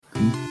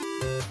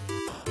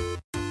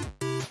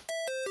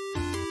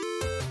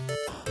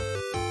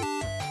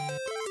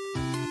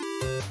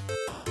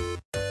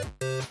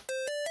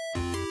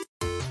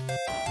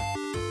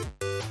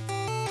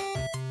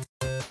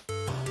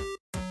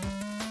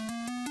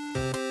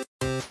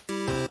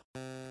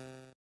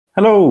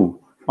Hello,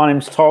 my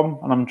name's Tom,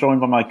 and I'm joined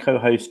by my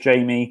co-host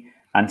Jamie,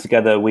 and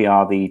together we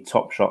are the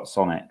Top Shot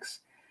Sonics.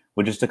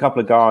 We're just a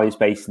couple of guys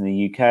based in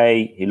the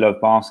UK who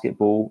love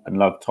basketball and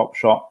love Top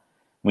Shot.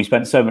 We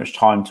spent so much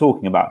time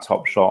talking about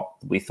Top Shot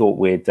that we thought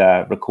we'd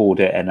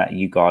record it and let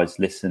you guys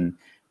listen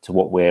to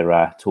what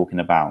we're talking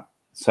about.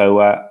 So,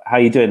 how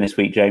are you doing this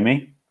week,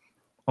 Jamie?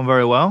 I'm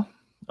very well.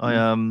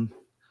 I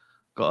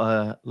got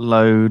a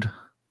load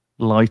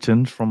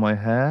lightened from my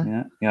hair.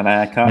 Yeah, you got a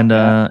haircut. And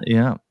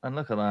and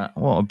look at that.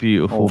 What a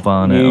beautiful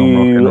barnet I'm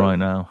rocking right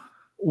now.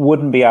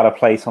 Wouldn't be out of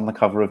place on the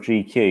cover of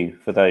GQ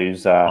for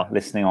those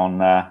listening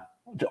on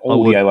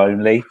audio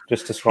only,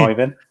 just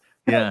describing.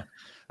 Yeah,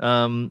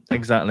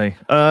 exactly.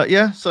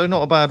 So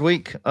not a bad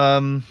week.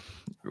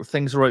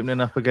 Things are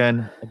opening up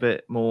again a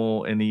bit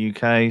more in the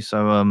UK.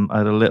 So I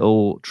had a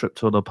little trip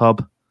to the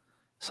pub,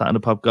 sat in the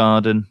pub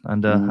garden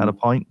and had a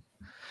pint.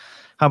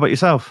 How about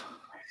yourself?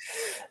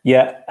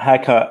 Yeah,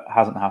 haircut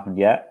hasn't happened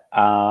yet, but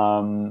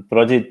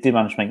I did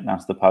manage to make it down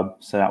to the pub,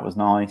 so that was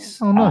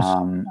nice. Oh, nice.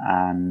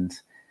 And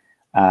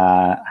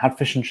had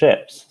fish and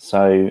chips,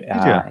 so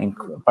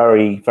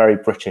very, very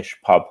British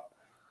pub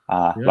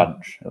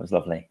lunch. It was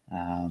lovely.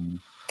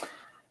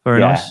 Very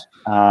nice.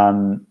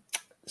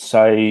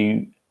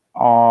 So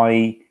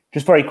I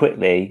just very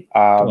quickly,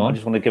 I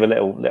just want to give a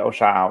little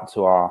shout out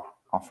to our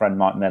friend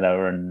Mike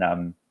Miller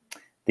and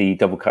the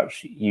Double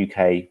Clutch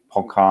UK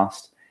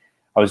podcast.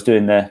 I was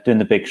doing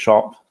the big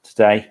shop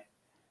today.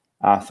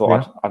 I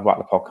thought I'd whack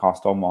the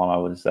podcast on while I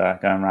was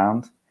going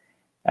around,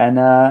 and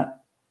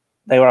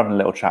they were having a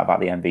little chat about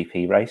the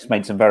MVP race.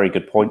 Made some very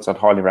good points. I'd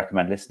highly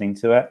recommend listening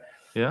to it.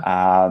 Yeah.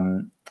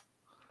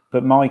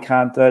 But Mike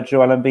had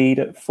Joel Embiid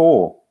at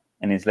 4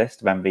 in his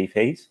list of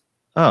MVPs.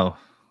 Oh,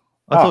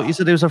 I thought you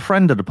said he was a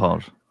friend of the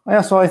pod.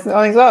 That's what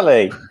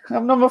exactly.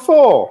 I'm number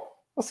 4.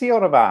 What's he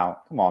on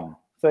about? Come on,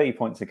 30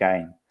 points a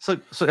game. So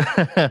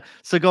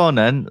go on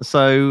then.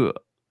 So.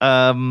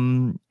 I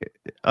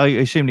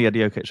assume he had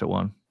Jokic at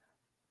 1.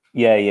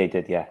 Yeah, he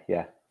did.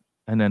 Yeah.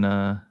 And then,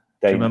 Dame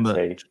do you remember?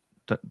 at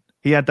 2.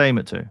 He had Dame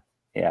at 2.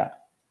 Yeah.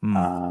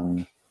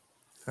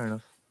 Fair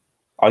enough.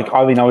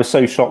 I mean, I was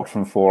so shocked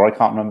from 4. I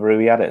can't remember who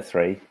he had at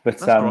 3. But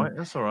that's all right.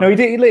 That's all right. No, he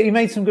did. He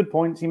made some good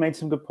points.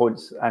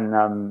 And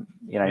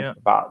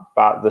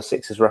about the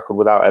Sixers record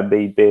without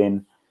Embiid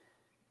being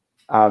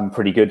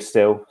pretty good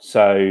still.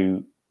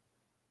 So,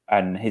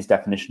 and his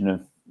definition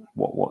of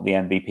what the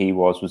MVP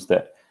was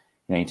that.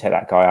 You take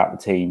that guy out of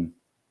the team,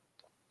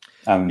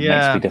 makes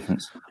a big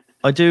difference.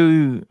 I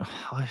do.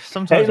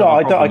 Sometimes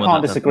I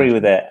can't disagree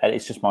with it.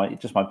 It's just my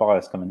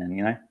bias coming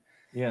in,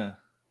 Yeah.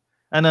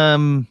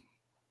 And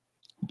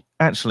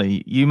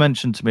actually, you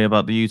mentioned to me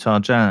about the Utah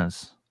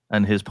Jazz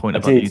and his point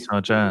about the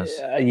Utah Jazz.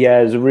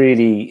 Yeah, it's a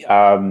really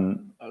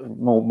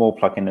more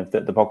plug-in of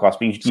the podcast,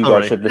 but you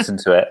guys should listen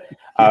to it.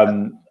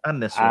 And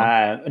this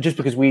one, just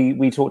because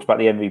we talked about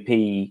the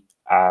MVP.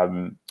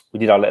 We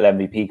did our little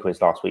MVP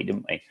quiz last week,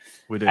 didn't we?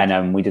 We did.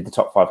 And we did the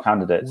top 5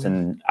 candidates.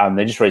 And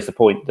they just raised the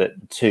point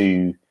that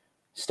 2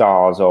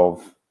 stars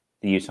of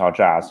the Utah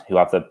Jazz, who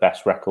have the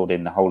best record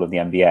in the whole of the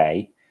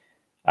NBA,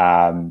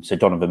 so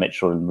Donovan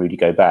Mitchell and Rudy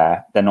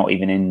Gobert, they're not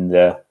even in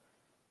the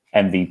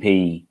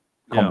MVP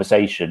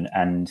conversation.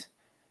 And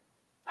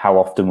how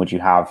often would you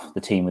have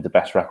the team with the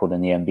best record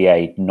in the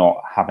NBA not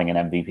having an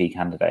MVP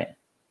candidate?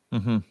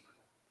 Mm-hmm.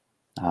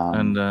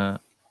 And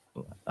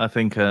I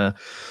think...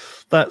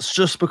 that's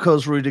just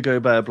because Rudy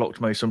Gobert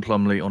blocked Mason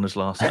Plumlee on his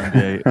last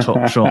NBA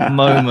Top Shot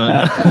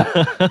moment.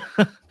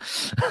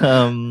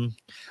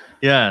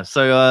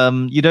 So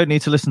you don't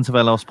need to listen to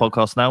their last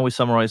podcast now. We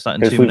summarised that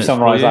in 2 minutes. We've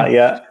summarised that,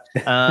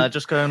 yeah.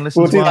 Just go and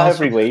listen to do that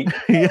every week.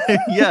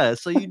 Yeah,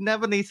 so you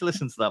never need to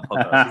listen to that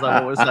podcast. Is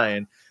that what we're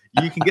saying?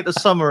 You can get the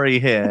summary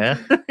here.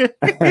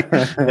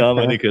 No, I'm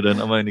only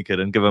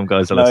kidding. Give them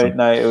guys a listen.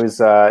 No, it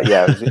was,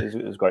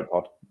 it was a great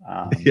pod.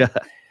 Yeah.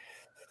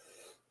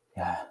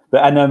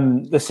 But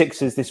the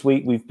Sixers this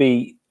week we've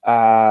beat that's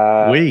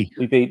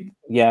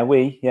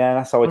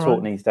how I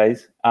talk these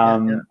days.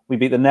 We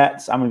beat the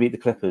Nets and we beat the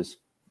Clippers.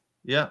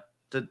 Yeah.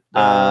 My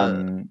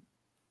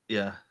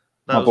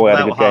boy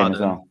had a good game as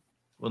well,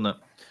 wasn't it?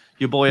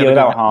 Your boy had a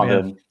good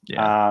Harden.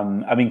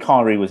 I mean,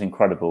 Kyrie was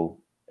incredible.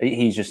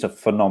 He's just a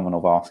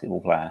phenomenal basketball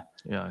player.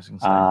 Yeah, it's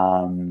insane.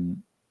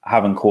 I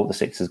haven't caught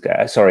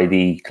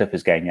the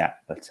Clippers game yet,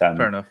 but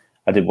fair enough.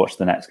 I did watch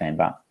the Nets game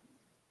back.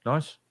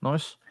 Nice.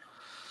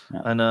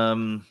 Yeah.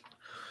 And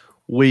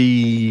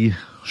we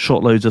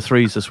shot loads of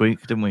threes this week,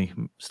 didn't we,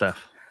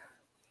 Steph?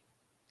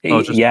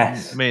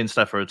 Yes. Me and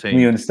Steph are a team.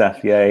 You and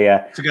Steph,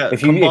 yeah.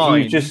 If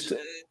you just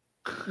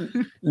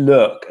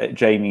look at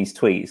Jamie's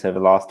tweets over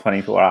the last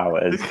 24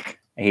 hours,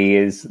 he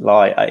is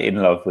like in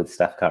love with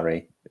Steph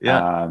Curry,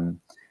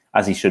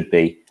 as he should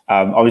be.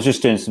 I was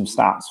just doing some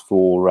stats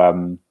for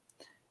a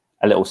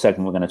little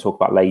segment we're going to talk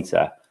about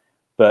later,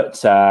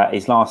 but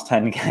his last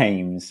 10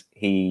 games,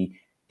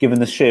 given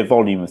the sheer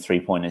volume of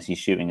 3-pointers he's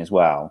shooting as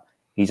well,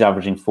 he's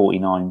averaging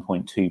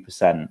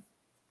 49.2%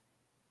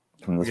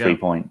 from the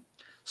 3-point.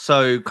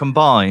 So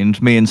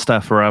combined, me and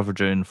Steph are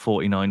averaging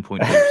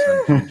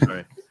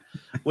 49.2%.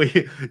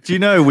 Do you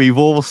know we've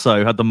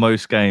also had the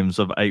most games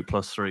of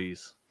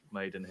 8+3s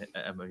made in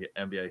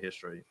NBA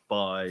history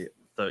by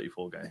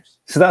 34 games.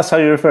 So that's how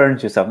you're referring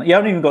to yourself. You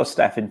haven't even got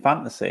Steph in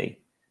fantasy.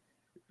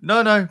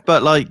 No,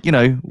 but like, you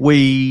know,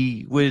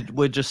 we're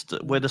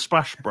the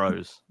Splash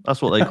Bros.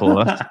 That's what they call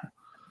us.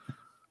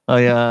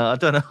 I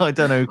don't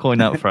know who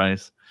coined that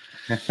phrase.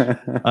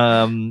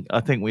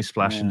 I think we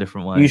splash in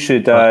different ways.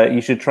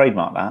 You should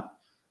trademark that.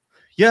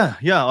 Yeah.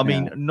 I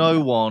mean,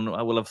 no one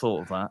will have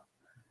thought of that.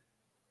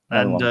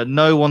 And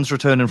no one's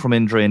returning from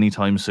injury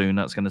anytime soon.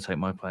 That's going to take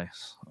my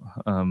place.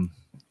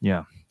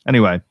 Yeah.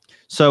 Anyway,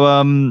 so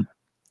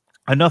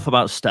enough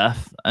about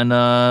Steph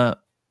and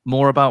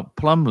more about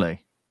Plumlee.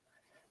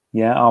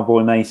 Yeah, our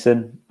boy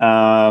Mason.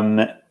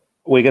 We're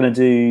going to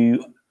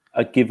do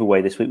a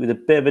giveaway this week with a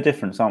bit of a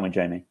difference, aren't we,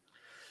 Jamie?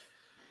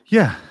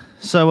 Yeah.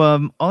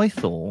 So I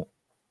thought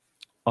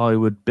I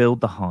would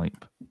build the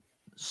hype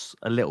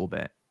a little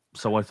bit.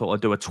 So I thought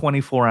I'd do a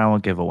 24-hour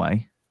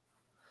giveaway.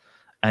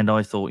 And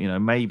I thought, you know,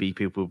 maybe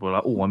people were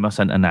like, oh, I must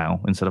enter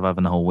now instead of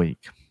having the whole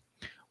week.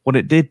 What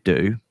it did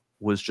do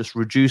was just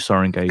reduce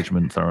our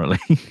engagement thoroughly.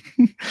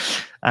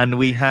 And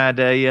we had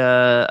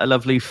a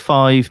lovely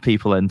 5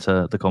 people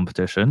enter the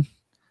competition.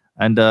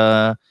 And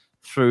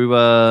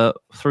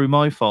through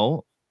my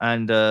fault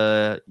and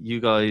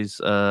you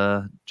guys'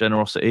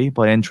 generosity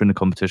by entering the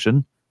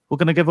competition, we're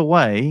going to give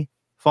away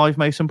 5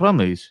 Mason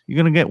Plumlees.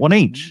 You're going to get one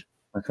each.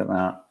 Look at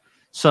that.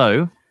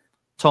 So,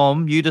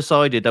 Tom, you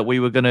decided that we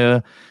were going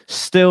to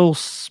still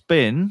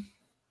spin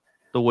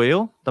the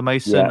wheel, the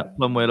Mason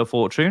Plum Wheel of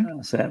Fortune.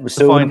 That's it. We're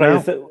still going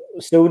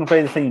to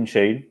play the theme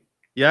tune.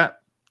 Yeah.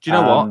 Do you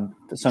know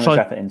what? Put so much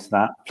effort into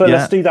that. So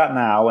let's do that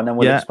now, and then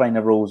we'll explain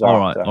the rules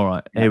after. All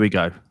right. Here we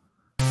go.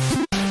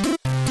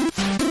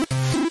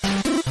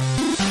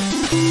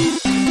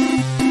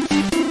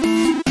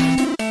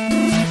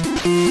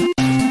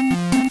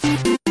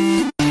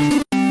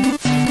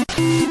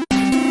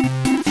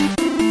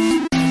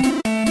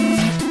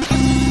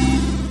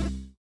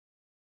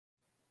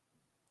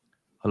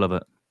 I love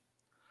it.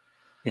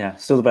 Yeah,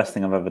 still the best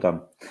thing I've ever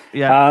done.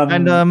 Yeah.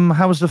 And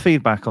how was the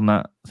feedback on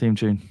that theme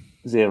tune?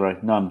 0,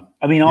 none.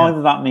 I mean,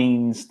 either that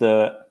means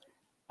that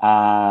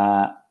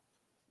that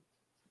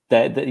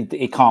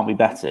it can't be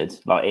bettered,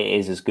 like it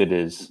is as good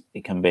as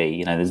it can be.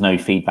 You know, there's no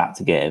feedback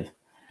to give.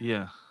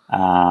 Yeah.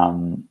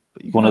 One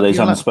of those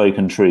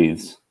unspoken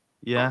truths.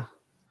 Yeah.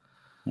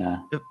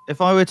 Yeah.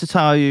 If I were to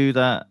tell you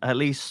that at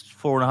least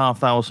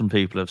 4,500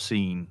 people have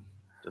seen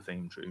the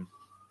theme tune.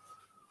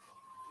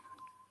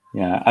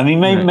 Yeah, I mean,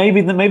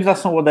 maybe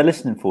that's not what they're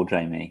listening for,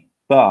 Jamie.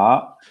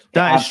 But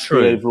that is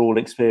true. The overall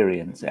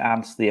experience. It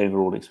adds to the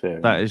overall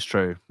experience. That is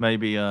true.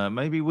 Maybe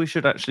we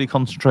should actually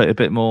concentrate a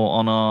bit more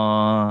on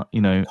our,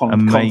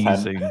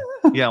 amazing,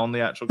 on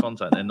the actual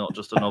content, and not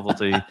just a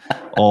novelty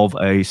of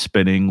a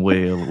spinning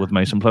wheel with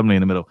Mason Plumlee in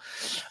the middle.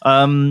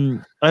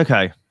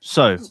 Okay,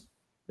 so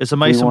it's a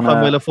Mason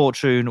Plum Wheel of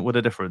Fortune with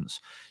a difference.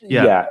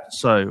 Yeah.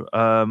 So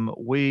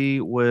we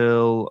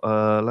will.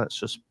 Let's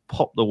just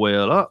pop the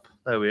wheel up.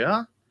 There we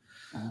are.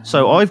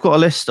 So I've got a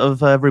list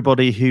of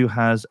everybody who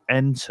has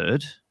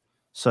entered.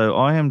 So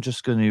I am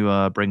just going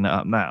to bring that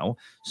up now.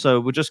 So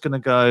we're just going to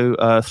go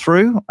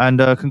through. And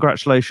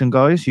congratulations,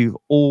 guys. You've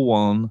all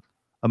won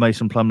a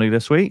Mason Plumlee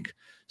this week.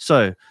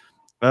 So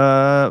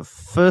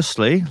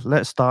firstly,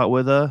 let's start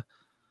with a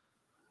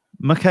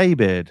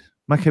Macabeard.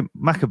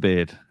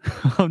 Macabeard.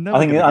 I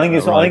think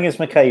it's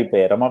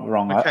Macabeard. I might be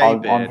wrong.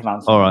 I'm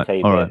pronouncing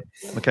Macabeard. All right.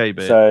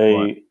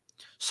 Macabeard.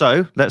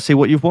 So let's see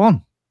what you've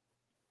won.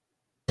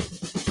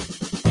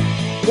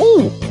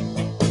 Ooh.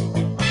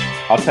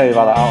 I'll tell you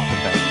about that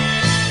after.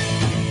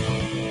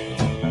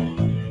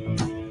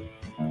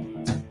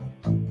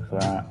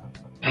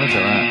 Look at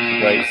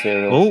that. Great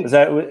cereal. Is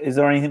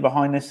there anything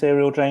behind this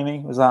cereal, Jamie?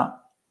 Was that?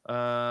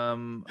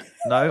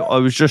 No, I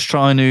was just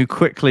trying to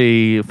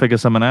quickly figure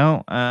something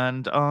out,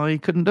 and I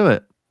couldn't do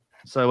it.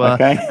 So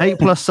 8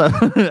 plus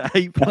 7,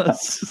 8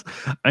 plus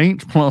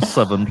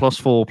 7 plus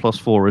 4 plus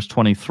 4 is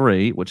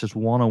 23, which is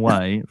 1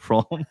 away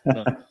from.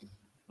 No,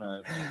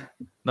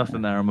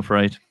 nothing there, I'm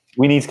afraid.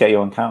 We need to get you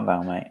on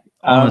countdown, mate.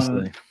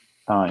 Honestly.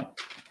 All right.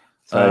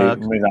 So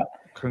move that.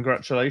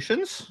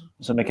 Congratulations.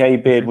 So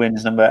Macabeard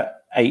wins number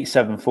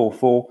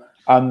 8744.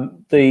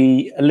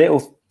 The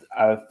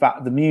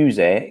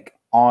music.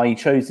 I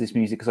chose this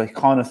music because I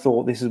kind of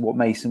thought this is what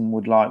Mason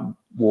would like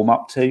warm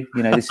up to.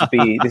 You know, this is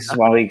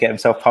why he get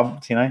himself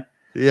pumped. You know.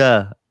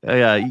 Yeah.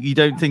 You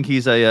don't think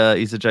he's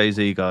a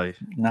Jay-Z guy?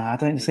 No, I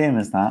don't see him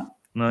as that.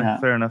 No, yeah.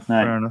 Fair enough.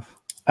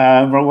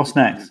 Right, what's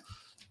next?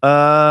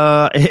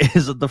 It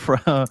is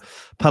the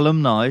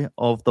alumni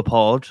of the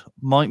pod,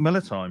 Mike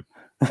Miller time.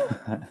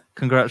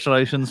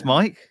 Congratulations,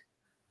 Mike.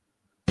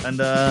 And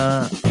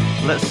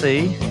let's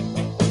see.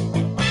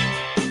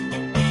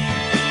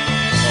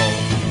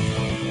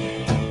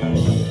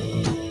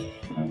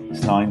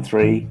 It's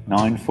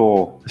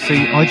 9394.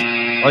 See,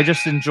 I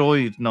just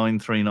enjoyed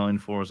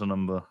 9394 as a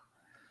number.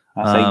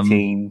 That's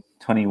 18,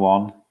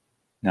 21.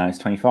 No, it's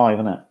 25,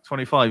 isn't it?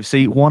 25.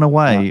 See, 1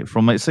 away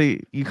from it.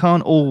 See, you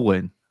can't all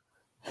win.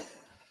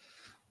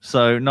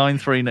 So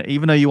 9-3,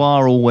 even though you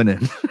are all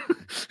winning,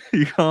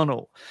 you can't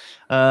all.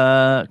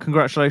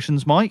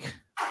 Congratulations, Mike.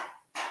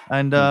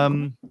 And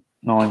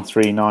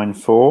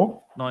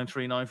 9394.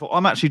 9394.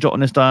 I'm actually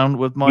jotting this down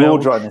with my. You're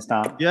jotting this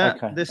down. Yeah,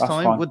 okay, this that's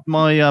time fine. with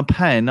my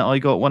pen I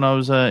got when I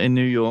was in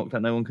New York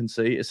that no one can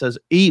see. It says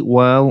 "Eat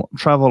well,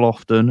 travel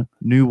often,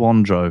 New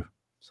Wandro."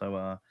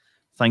 So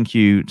thank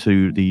you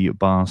to the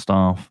bar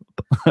staff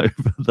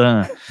over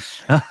there.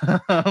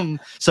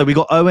 So we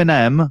got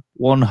O&M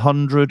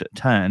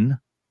 110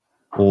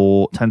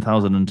 or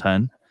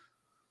 10,010.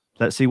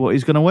 Let's see what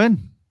he's going to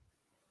win.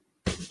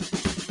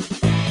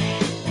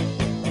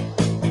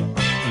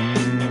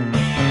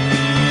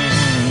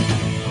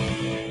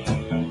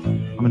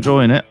 I'm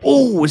enjoying it.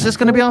 Oh, is this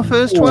going to be our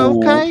first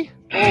 12K?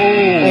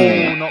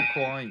 Oh, not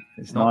quite.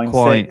 It's not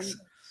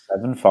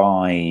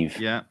 9675.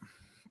 Yeah.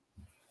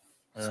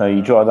 So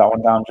you jotted that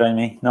one down,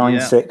 Jamie.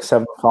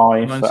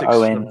 9675 for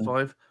Owen.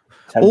 9675.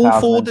 10, All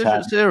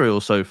 4-digit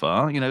serial so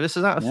far. You know, this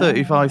is out of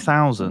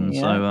 35,000.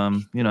 Yeah. So,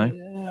 you know,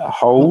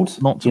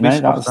 hold. Not to you be know,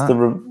 scoffed at.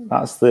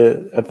 that's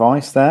the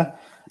advice there.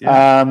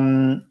 Yeah.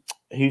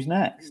 Who's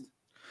next?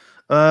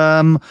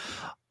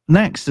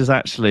 Next is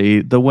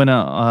actually the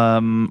winner,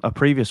 a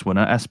previous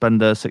winner,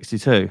 Espender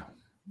 62,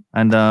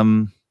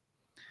 and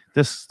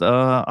this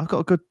I've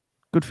got a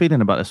good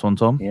feeling about this one,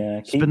 Tom.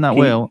 Yeah, spin that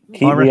wheel.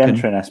 Keep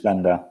re-entering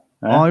Espender.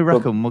 I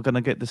reckon we're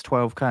gonna get this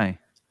 12K.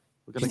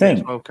 We're gonna get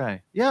 12K.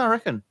 Yeah, I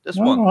reckon this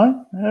one. All right,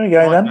 there we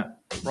go then.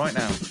 Right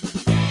now.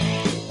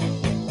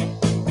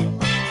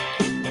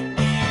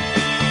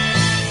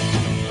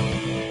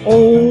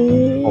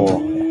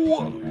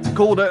 Oh,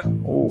 called it.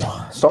 Oh,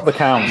 stop the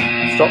count.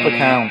 Stop the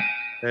count.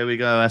 There we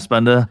go,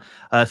 Espender.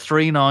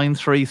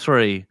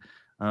 3933.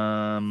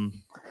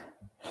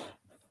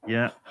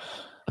 Yeah,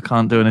 I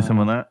can't do anything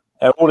with that.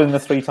 All in the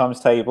 3 times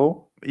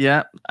table.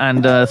 Yeah,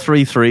 and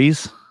 3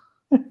 3s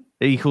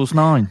equals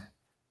 9.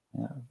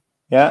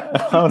 Yeah,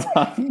 well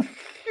done.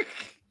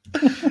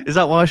 Is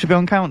that why I should be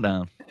on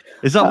countdown?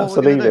 Is that Absolutely. what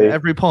we're going to do?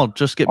 Every pod,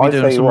 just get me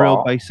doing some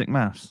real basic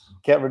maths.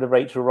 Get rid of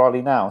Rachel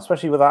Riley now,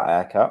 especially with that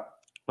haircut.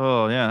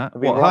 Oh, yeah.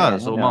 What,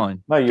 hers or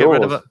mine? No, yours. Get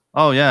rid of it.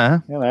 Oh, yeah.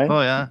 You know.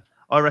 Oh, yeah.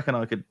 I reckon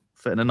I could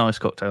fit in a nice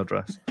cocktail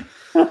dress.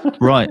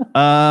 Right.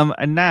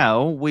 And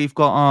now we've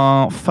got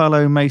our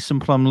fellow Mason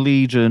Plum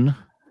Legion.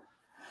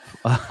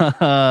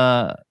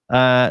 I've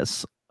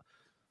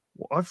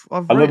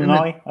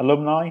alumni.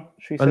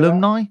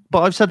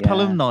 But I've said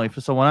alumni for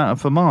someone out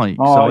for Mike.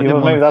 Oh, so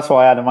maybe that's what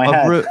I had in my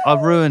head.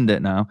 I've ruined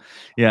it now.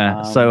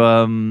 Yeah.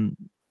 So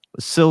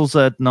Silz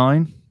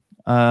 9.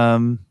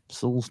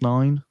 Silz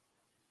 9.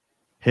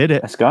 Hit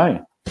it. Let's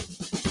go.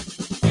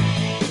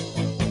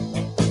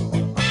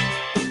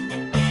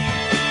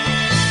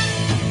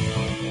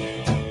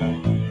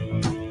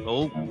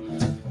 Oh.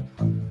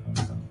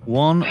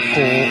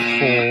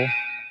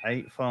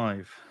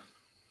 14485.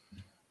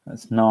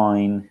 That's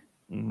 9.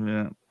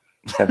 Yeah.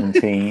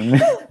 17.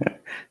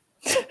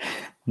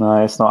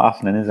 No, it's not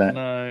happening, is it?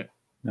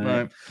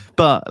 No.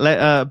 But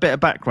a bit of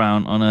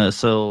background on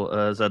Sil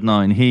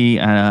Z9. He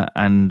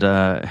and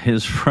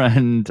his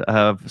friend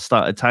have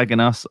started tagging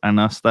us and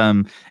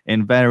them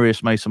in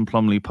various Mason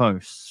Plumley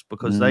posts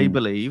because they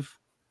believe,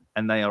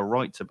 and they are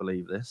right to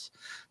believe this,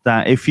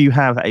 that if you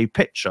have a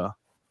picture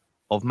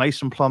of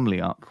Mason Plumley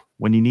up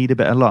when you need a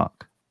bit of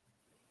luck,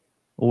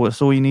 or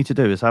that's all you need to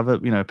do is have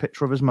a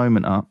picture of his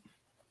moment up,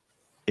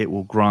 it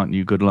will grant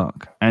you good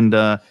luck. And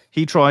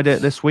he tried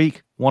it this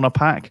week, won a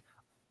pack.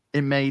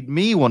 It made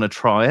me want to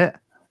try it,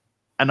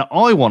 and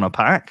I won a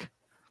pack.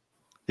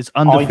 It's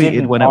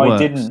undefeated when it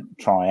works. I didn't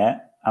try it,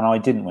 and I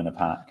didn't win a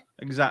pack.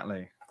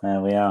 Exactly.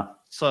 There we are.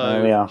 So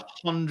there we are.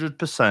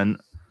 100%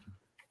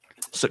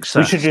 success.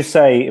 We should just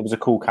say it was a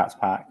Cool Cats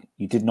pack.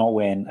 You did not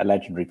win a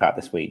legendary pack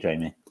this week,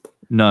 Jamie.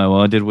 No,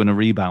 I did win a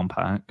rebound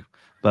pack.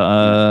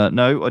 But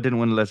no, I didn't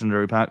win a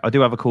legendary pack. I do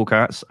have a Cool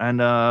Cats, and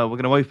we're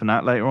going to open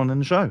that later on in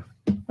the show.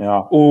 We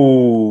are.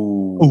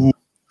 Ooh,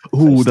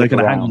 they're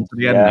going to hang on to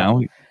the end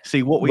now.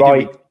 See, what we do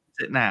is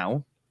it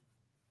now,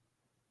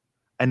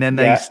 and then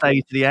they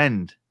stay to the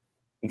end.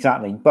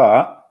 Exactly.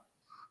 But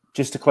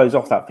just to close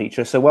off that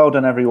feature, so well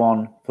done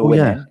everyone for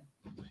winning.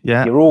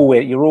 Yeah. You're all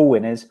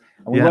winners,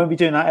 and we won't be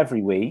doing that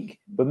every week.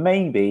 But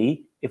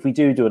maybe if we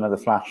do another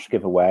flash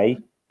giveaway,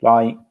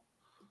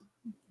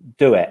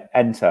 do it,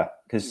 enter,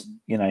 because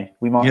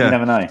we might. You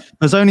never know.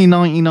 There's only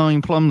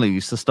 99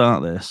 Plumleys to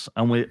start this,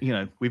 and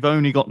we've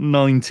only got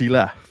 90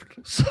 left.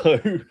 So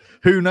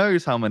who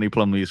knows how many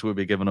Plumleys we'll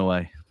be giving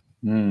away?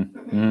 Right,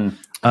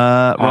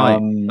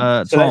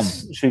 so Tom.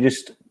 Should we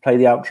just play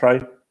the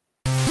outro?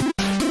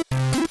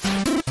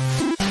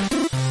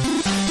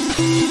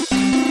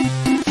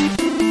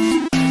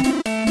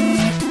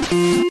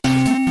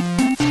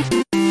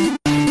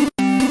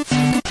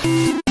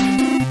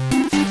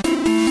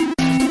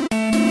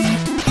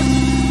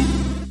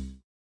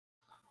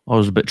 I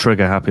was a bit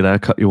trigger happy there.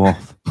 Cut you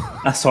off.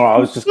 That's all right. I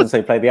was just going to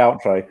say play the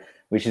outro,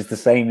 which is the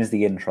same as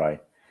the intro.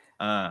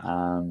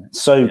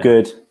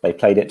 Good. They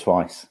played it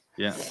twice.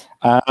 Yeah.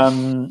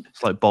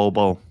 It's like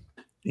bowl.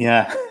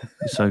 Yeah.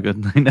 He's so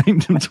good. They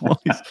named him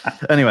twice.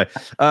 Anyway,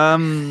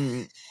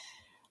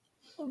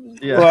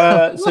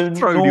 yeah. So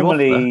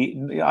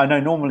normally, I know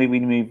normally we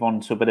move on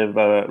to a bit of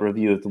a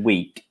review of the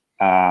week.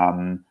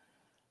 But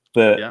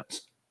Yeah.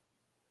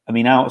 I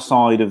mean,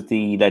 outside of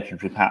the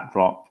legendary pack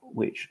drop,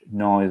 which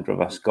neither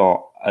of us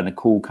got, and the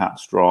Cool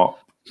Cats drop,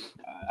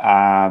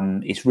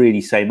 it's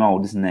really same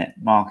old, isn't it?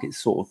 Market's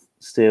sort of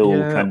still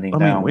trending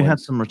downwards. I mean, we had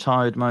some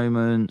retired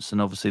moments,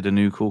 and obviously the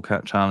new Cool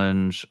Cat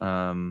challenge,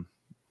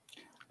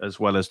 as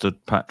well as the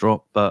pack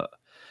drop. But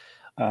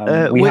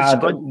we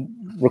had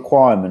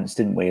requirements,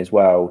 didn't we, as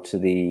well, to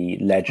the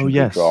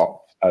legendary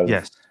drop?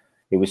 Yes.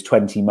 It was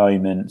 20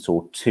 moments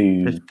or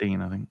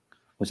 15, I think.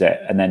 Was it?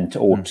 And then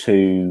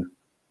 2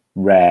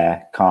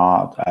 rare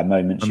card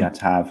moments you had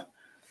to have.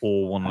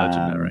 Or one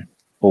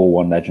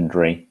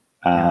legendary.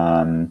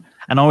 And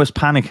I was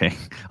panicking.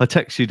 I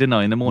texted you, didn't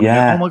I, in the morning?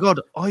 Yeah. Oh my God,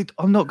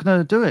 I'm not going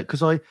to do it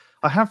because I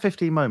have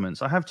 15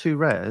 moments. I have 2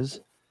 rares,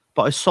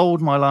 but I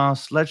sold my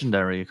last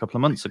legendary a couple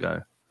of months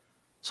ago.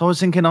 So I was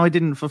thinking I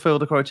didn't fulfill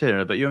the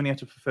criteria, but you only had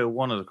to fulfill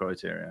one of the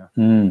criteria.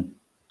 And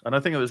I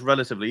think it was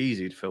relatively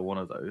easy to fill one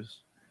of those.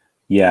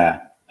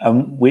 Yeah.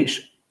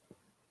 Which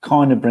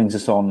kind of brings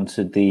us on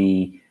to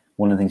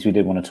one of the things we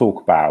did want to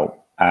talk about,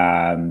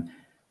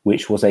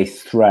 which was a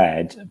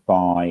thread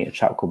by a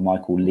chap called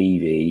Michael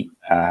Levy,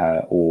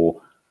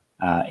 or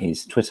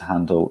his Twitter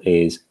handle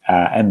is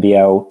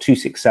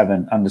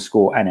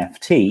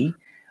MBL267_NFT,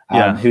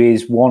 who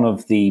is one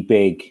of the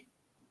big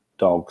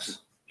dogs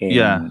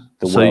in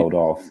the world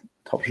of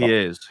Top Shop. He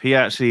is. He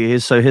actually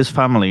is. So his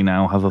family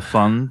now have a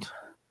fund.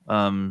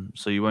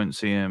 So you won't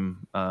see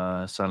him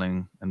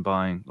selling and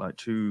buying like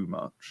too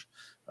much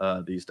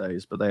these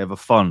days, but they have a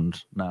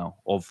fund now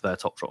of their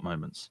Top Shop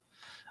moments.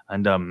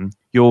 And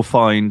you'll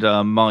find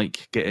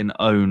Mike getting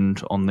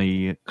owned on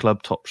the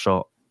Club Top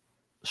Shot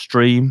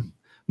stream,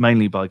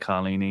 mainly by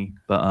Carlini,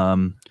 but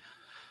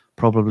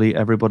probably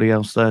everybody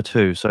else there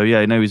too. So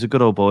yeah, no, he's a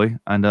good old boy.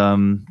 And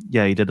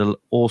he did an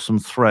awesome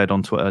thread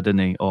on Twitter, didn't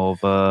he, of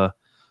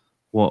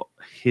what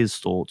his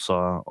thoughts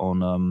are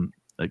on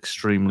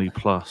Extremely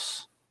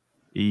Plus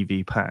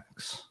EV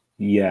packs.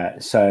 Yeah,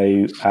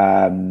 so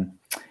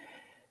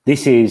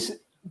this is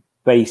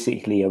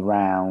basically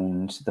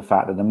around the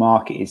fact that the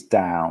market is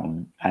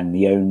down and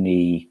the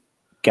only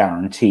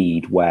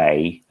guaranteed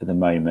way at the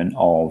moment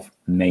of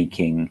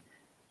making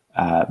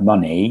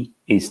money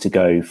is to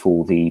go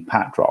for the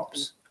pack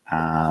drops.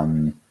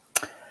 And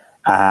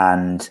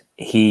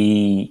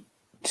he,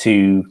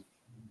 to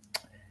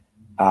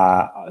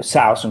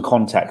set out some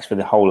context for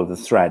the whole of the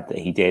thread that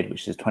he did,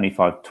 which is a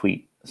 25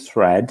 tweet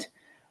thread,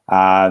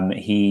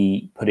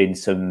 he put in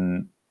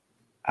some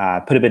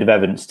put a bit of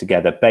evidence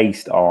together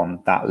based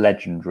on that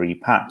legendary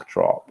pack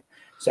drop.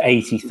 So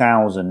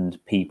 80,000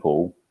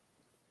 people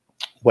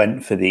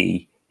went for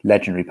the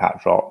legendary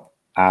pack drop,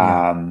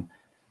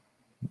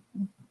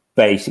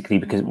 basically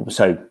because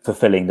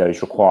fulfilling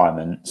those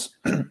requirements.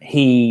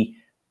 He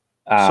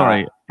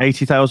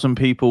 80,000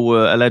 people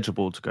were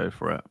eligible to go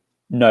for it.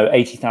 No,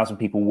 80,000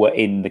 people were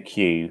in the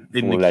queue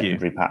for the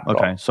legendary pack drop.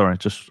 Okay, sorry,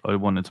 just I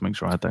wanted to make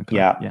sure I had that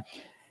clear. Yeah.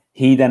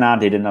 He then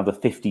added another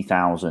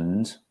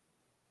 50,000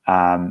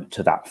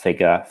 to that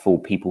figure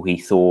for people he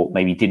thought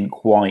maybe didn't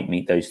quite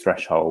meet those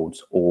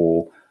thresholds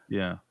or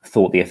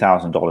thought the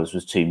 $1,000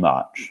 was too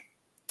much.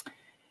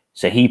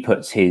 So he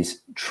puts his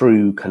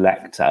true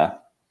collector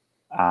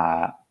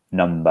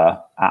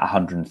number at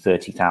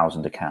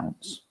 130,000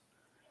 accounts,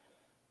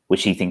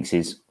 which he thinks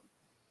is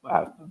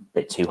a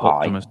bit too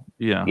high.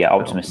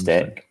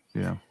 Optimistic.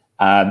 Yeah.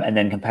 And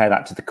then compare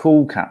that to the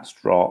Cool Cats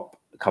drop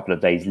a couple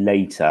of days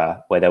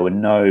later, where there were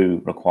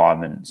no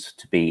requirements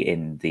to be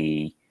in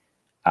the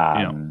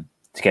to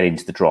get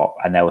into the drop,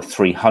 and there were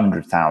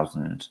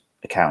 300,000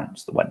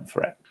 accounts that went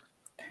for it.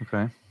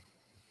 Okay.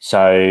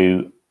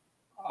 So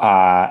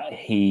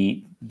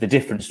the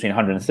difference between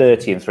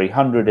 130 and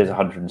 300 is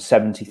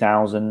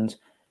 170,000.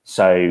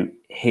 So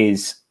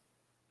he's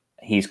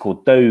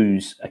called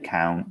those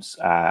accounts,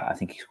 I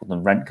think he's called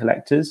them rent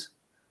collectors.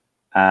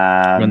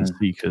 Rent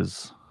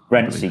seekers.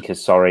 Rent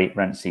seekers. So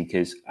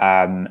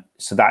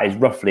that is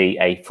roughly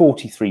a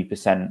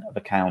 43% of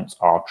accounts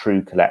are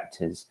true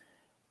collectors.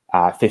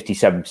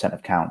 57% of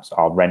accounts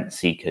are rent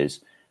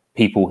seekers,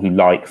 people who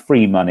like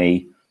free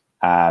money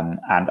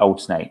and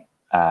alternate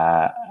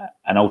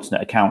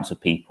accounts of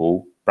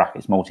people,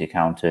 brackets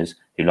multi-accounters,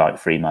 who like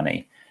free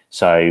money.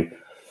 So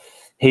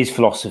his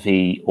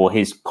philosophy or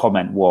his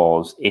comment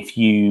was, if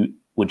you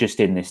were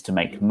just in this to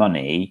make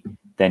money,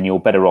 then you're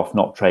better off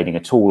not trading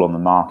at all on the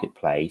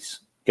marketplace,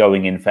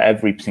 going in for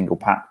every single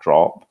pack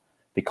drop,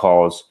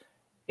 because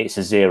it's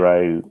a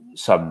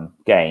zero-sum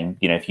game.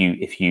 You know, if you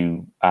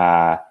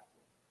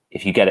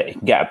get it, you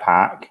can get a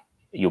pack,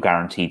 you're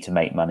guaranteed to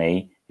make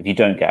money. If you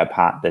don't get a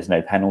pack, there's no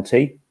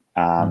penalty.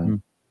 So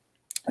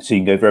you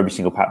can go for every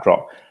single pack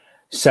drop,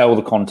 sell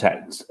the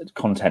contents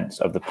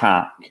of the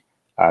pack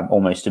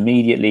almost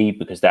immediately,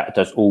 because that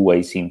does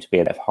always seem to be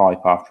a bit of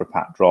hype after a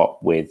pack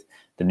drop, with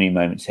the new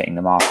moments hitting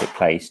the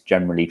marketplace,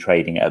 generally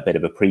trading at a bit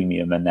of a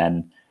premium, and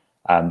then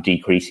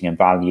decreasing in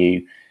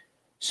value.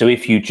 So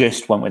if you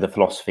just went with a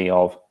philosophy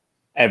of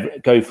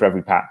go for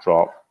every pack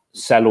drop,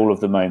 sell all of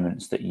the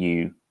moments that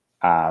you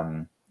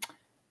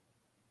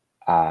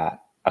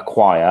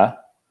acquire,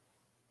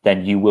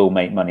 then you will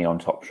make money on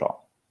Top Shot,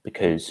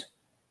 because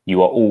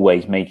you are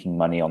always making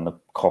money on the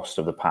cost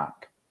of the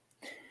pack.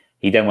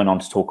 He then went on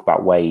to talk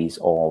about ways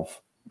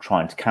of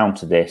trying to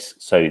counter this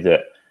so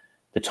that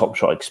the Top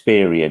Shot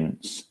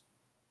experience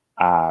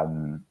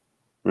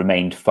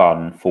remained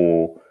fun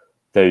for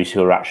those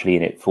who are actually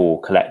in it for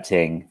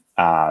collecting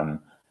and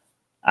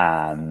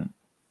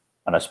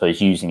I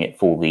suppose using it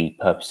for the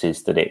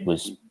purposes that it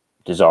was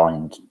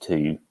designed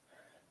to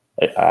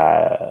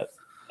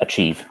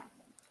achieve.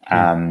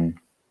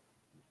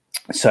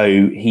 So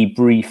he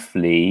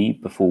briefly,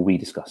 before we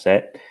discuss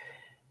it,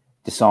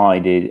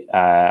 decided,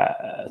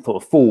 thought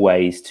of 4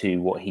 ways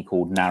to what he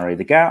called narrow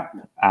the gap.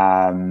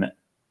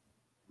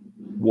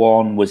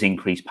 One was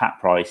increase pack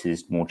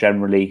prices more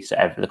generally, so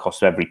the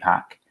cost of every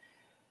pack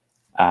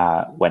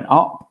went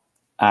up.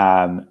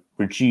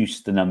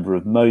 Reduce the number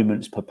of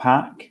moments per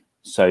pack,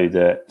 so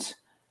that,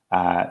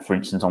 for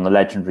instance, on the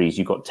legendaries,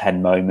 you've got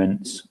 10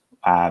 moments,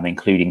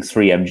 including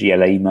 3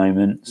 MGLA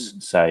moments.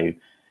 So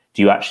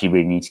do you actually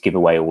really need to give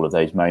away all of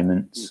those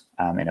moments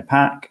in a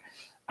pack?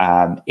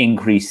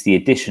 Increase the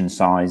edition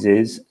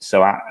sizes.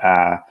 So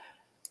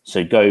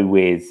go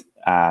with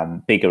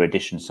bigger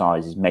edition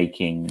sizes,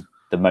 making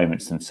the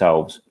moments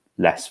themselves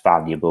less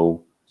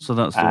valuable. So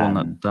that's the one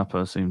that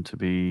Dapper seemed to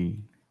be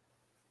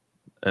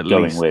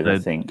going with, I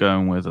think.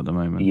 Going with at the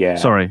moment. Yeah.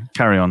 Sorry,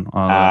 carry on.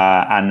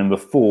 And number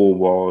 4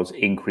 was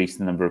increase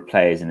the number of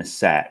players in a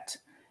set.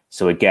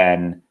 So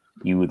again,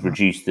 you would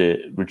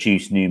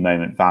reduce new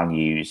moment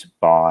values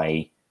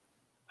by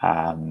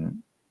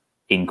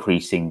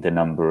increasing the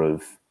number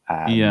of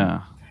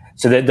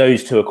So that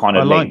those two are kind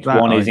of linked.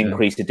 One is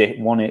increased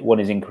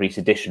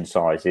edition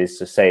sizes.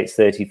 So say it's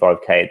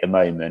 35k at the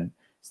moment,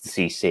 it's the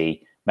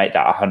CC, make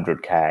that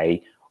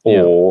 100k,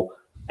 or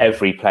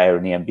every player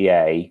in the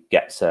NBA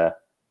gets a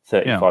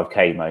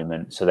 35k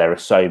moment. So there are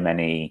so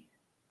many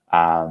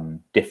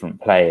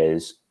different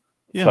players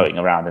floating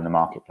around in the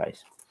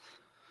marketplace.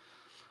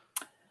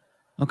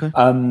 Okay.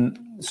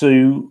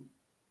 So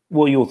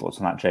what are your thoughts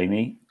on that,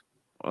 Jamie?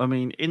 I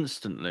mean,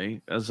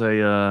 instantly, as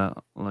a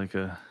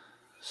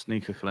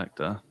sneaker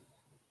collector,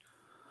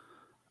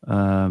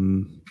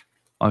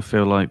 I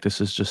feel like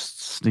this is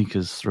just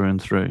sneakers through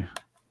and through.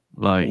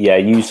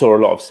 You saw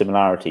a lot of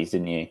similarities,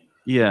 didn't you?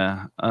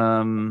 Yeah.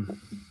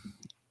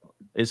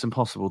 It's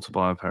impossible to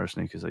buy a pair of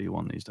sneakers that you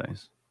want these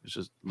days. It's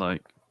just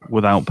like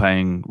without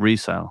paying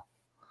resale.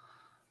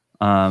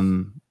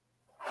 And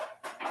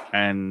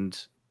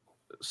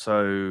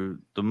so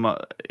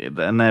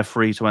and they're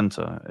free to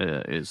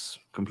enter. It's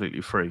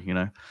completely free, you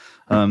know.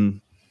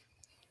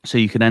 So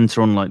you can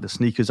enter on like the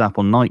sneakers app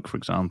on Nike, for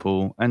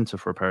example, enter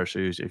for a pair of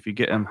shoes. If you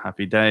get them,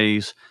 happy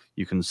days.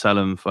 You can sell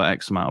them for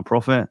X amount of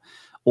profit,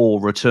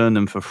 or return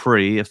them for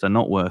free if they're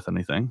not worth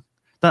anything.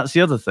 That's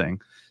the other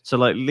thing. So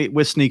like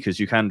with sneakers,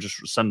 you can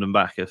just send them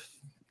back if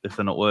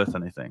they're not worth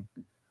anything.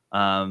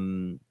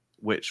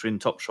 Which in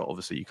Top Shot,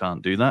 obviously you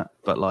can't do that,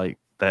 but like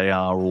they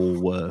are all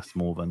worth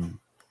more than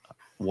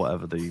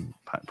whatever the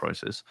pack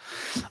price is.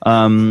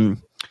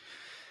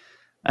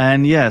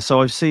 And yeah,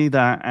 so I see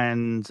that,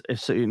 and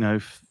if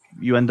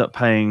you end up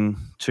paying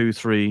 2,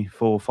 3,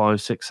 4,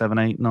 5, 6, 7,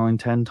 8, 9,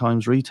 10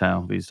 times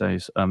retail these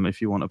days.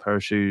 If you want a pair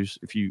of shoes,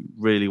 if you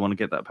really want to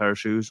get that pair of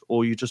shoes,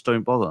 or you just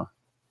don't bother.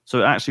 So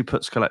it actually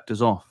puts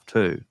collectors off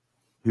too,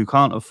 who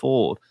can't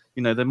afford.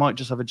 They might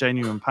just have a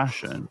genuine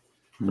passion,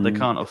 but they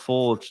can't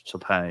afford to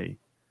pay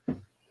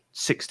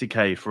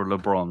 60k for a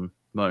LeBron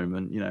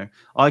moment.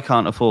 I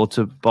can't afford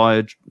to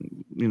buy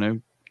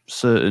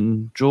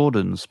certain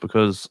Jordans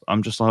because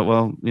I'm just like,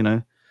 well,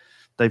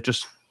 they've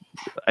just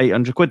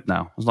 800 quid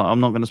now. It's like, I'm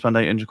not going to spend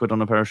 800 quid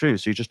on a pair of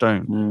shoes. So you just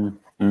don't,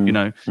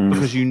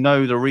 because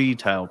the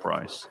retail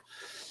price.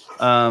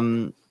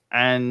 And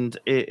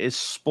it is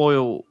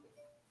spoiled.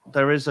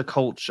 There is a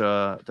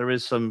culture, there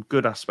is some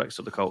good aspects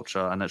of the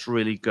culture, and it's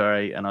really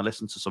great. And I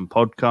listen to some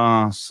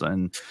podcasts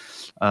and,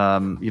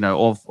 I'm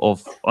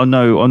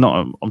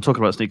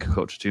talking about sneaker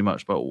culture too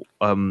much, but,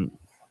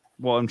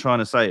 what I'm trying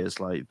to say is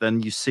like,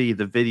 then you see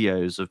the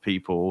videos of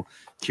people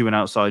queuing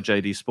outside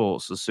JD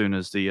Sports as soon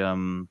as the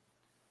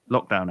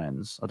lockdown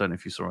ends. I don't know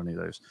if you saw any of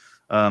those.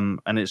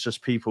 And it's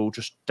just people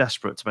just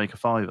desperate to make a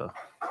 $5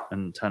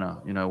 and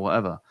 $10,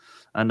 whatever.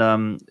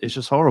 And it's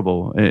just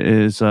horrible. It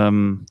is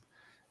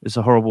it's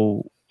a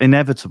horrible,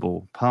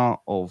 inevitable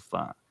part of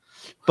that.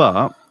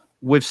 But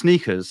with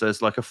sneakers,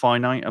 there's like a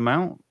finite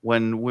amount.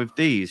 When with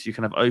these, you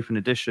can have open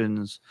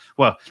editions.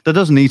 Well, there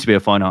doesn't need to be a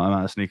finite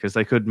amount of sneakers.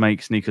 They could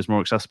make sneakers more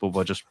accessible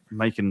by just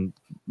making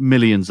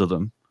millions of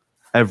them,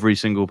 every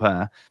single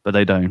pair, but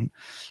they don't.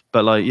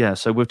 But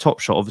so with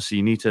Top Shot,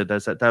 obviously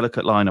there's that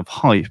delicate line of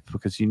hype,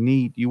 because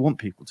you want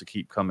people to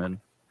keep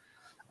coming,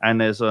 and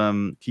there's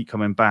keep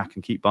coming back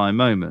and keep buying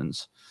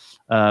moments.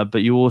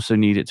 But you also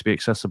need it to be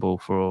accessible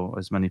for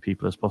as many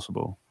people as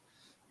possible.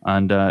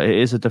 And it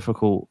is a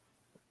difficult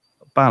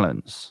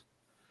balance.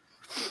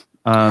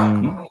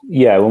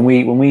 Yeah,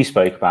 when we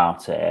spoke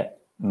about it,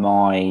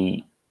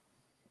 my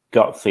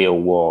gut feel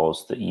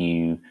was that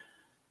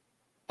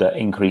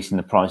increasing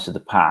the price of the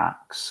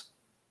packs,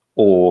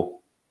 or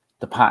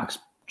the packs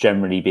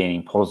generally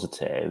being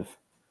positive,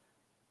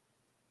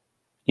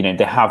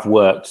 they have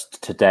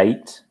worked to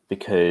date,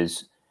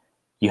 because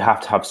you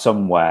have to have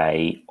some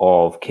way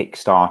of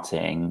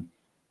kickstarting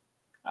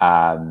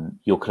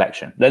your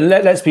collection.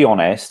 Let's be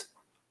honest.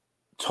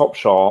 Top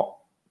Shot,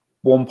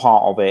 one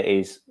part of it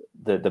is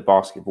the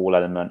basketball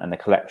element and the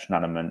collection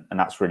element, and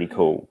that's really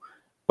cool.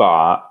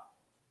 But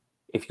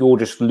if you're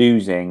just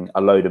losing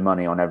a load of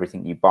money on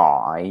everything you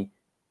buy,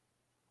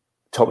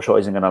 Top Shot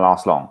isn't going to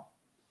last long.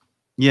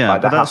 Yeah,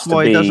 but that's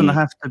why it doesn't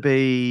have to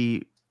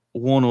be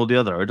one or the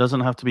other. It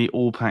doesn't have to be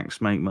all packs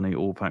make money,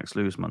 all packs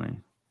lose money.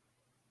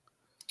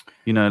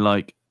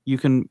 Like you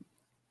can.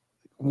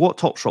 What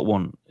Top Shot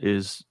want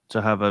is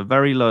to have a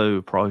very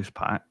low price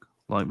pack,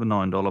 like the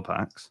 $9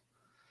 packs,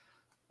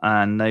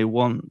 and they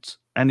want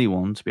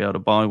anyone to be able to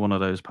buy one of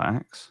those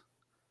packs,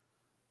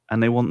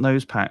 and they want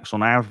those packs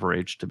on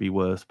average to be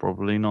worth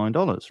probably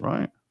 $9,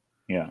 right?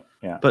 Yeah.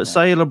 But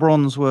say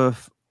LeBron's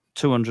worth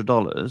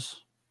 $200,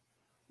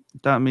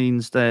 that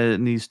means there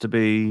needs to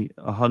be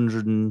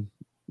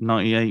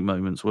 198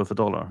 moments worth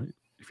 $1,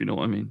 if you know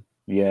what I mean.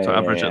 Yeah. So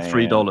average at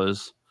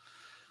 $3.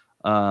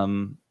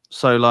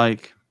 So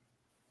like,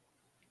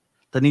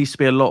 there needs to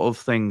be a lot of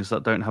things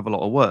that don't have a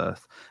lot of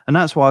worth, and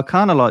that's why I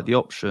kind of like the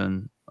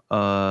option.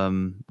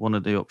 One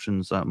of the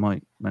options that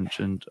Mike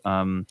mentioned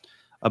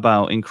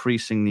about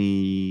increasing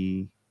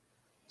the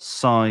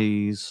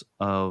size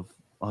of,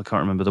 I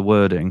can't remember the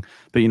wording,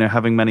 but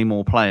having many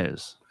more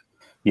players.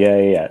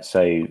 Yeah.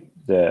 So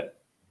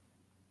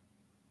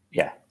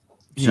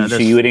so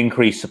you would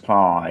increase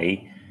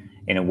supply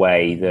in a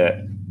way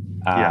that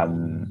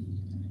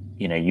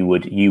you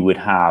would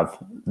have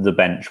the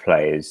bench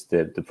players,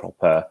 the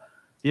proper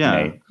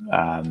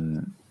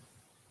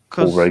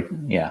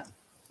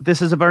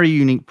This is a very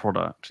unique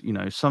product.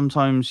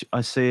 Sometimes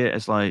I see it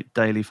as like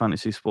daily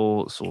fantasy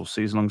sports or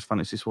season-long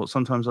fantasy sports.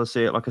 Sometimes I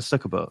see it like a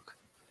sticker book,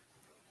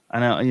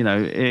 and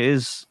it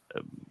is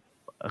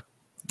a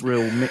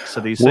real mix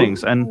of these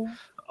things. And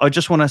I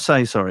just want to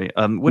say,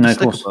 with a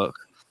sticker book,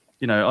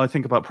 I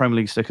think about Premier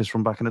League stickers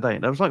from back in the day.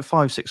 There was like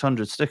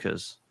 500-600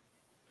 stickers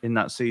in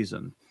that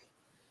season,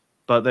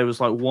 but there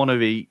was like one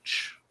of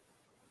each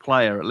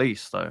player at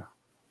least, though.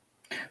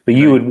 But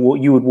you would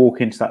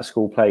walk into that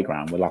school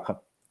playground with like a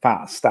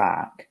fat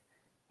stack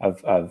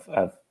of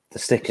the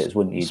stickers,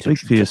 wouldn't you? Speak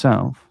for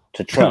yourself.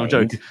 To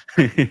trade.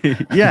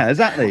 Yeah,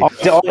 exactly.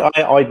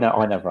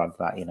 I never had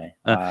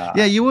that,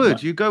 yeah, you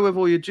would. You go with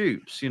all your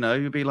dupes.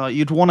 You'd be like,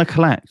 you'd want to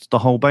collect the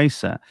whole base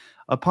set.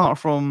 Apart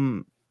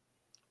from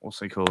what's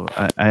he called,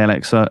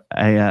 ALXO.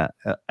 I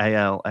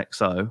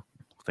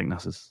think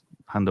that's his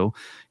handle.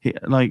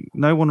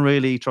 No one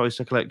really tries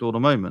to collect all the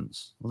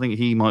moments. I think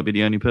he might be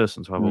the only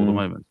person to have all the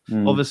moments.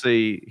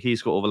 Obviously,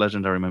 he's got all the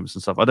legendary moments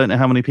and stuff. I don't know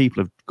how many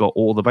people have got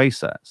all the base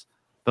sets,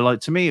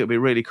 but to me, it would be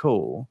really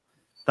cool.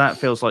 That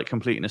feels like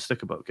completing a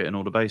sticker book, getting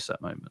all the base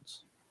set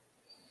moments.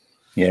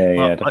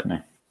 Yeah,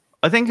 definitely.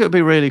 I think it would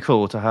be really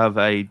cool to have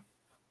a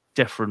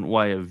different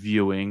way of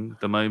viewing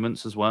the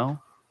moments as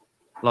well.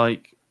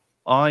 Sorry,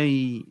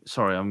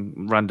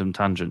 I'm random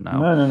tangent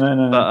now.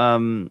 No. But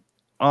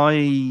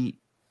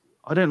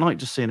I don't like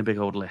just seeing a big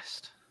old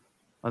list.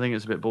 I think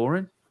it's a bit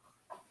boring.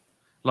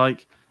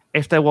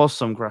 If there was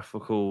some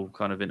graphical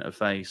kind of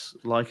interface,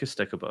 like a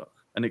sticker book,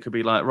 and it could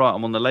be like, right,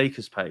 I'm on the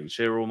Lakers page.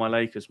 Here are all my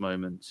Lakers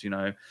moments,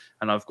 and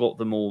I've got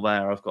them all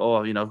there. I've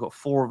got, I've got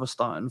 4 of a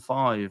starting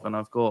 5, and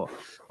I've got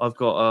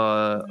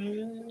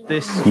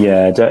this.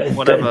 Yeah,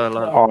 whatever.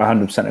 I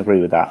 100%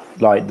 agree with that.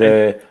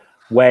 The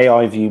way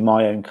I view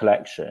my own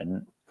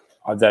collection,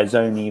 there's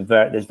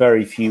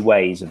very few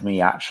ways of me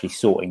actually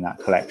sorting that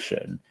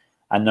collection,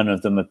 and none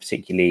of them are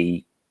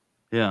particularly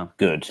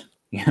good.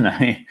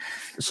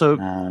 So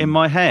in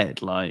my head,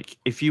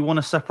 if you want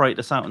to separate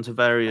this out into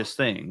various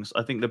things,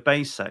 I think the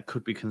base set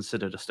could be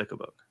considered a sticker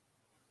book,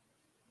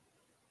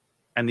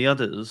 and the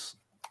others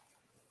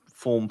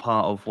form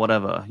part of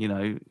whatever,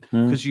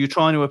 because you're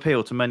trying to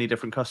appeal to many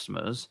different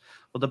customers.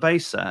 Well, the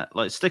base set,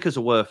 stickers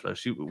are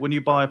worthless. When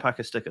you buy a pack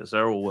of stickers,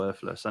 they're all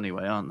worthless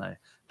anyway, aren't they?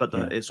 But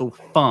it's all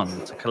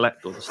fun to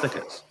collect all the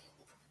stickers.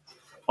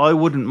 I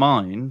wouldn't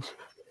mind.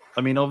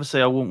 I mean,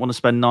 obviously, I wouldn't want to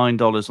spend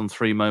 $9 on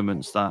 3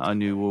 moments that I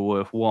knew were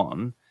worth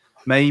 1.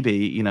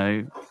 Maybe,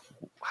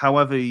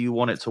 however you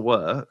want it to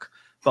work.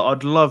 But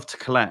I'd love to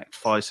collect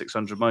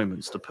 500-600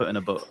 moments to put in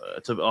a book.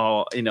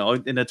 In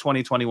a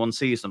 2021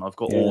 season, I've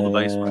got all the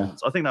base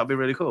moments. I think that'd be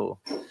really cool.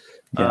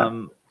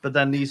 Yeah. But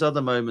then these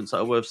other moments that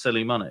are worth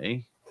silly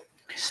money,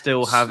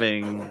 still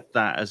having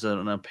that as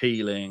an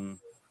appealing.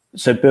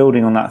 So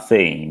building on that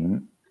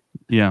theme,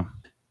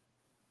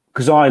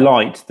 because I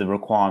liked the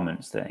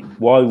requirements thing.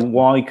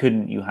 Why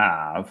couldn't you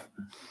have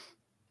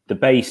the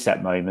base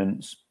set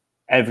moments?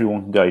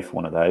 Everyone can go for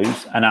one of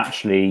those, and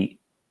actually,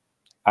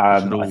 I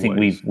think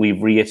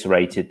we've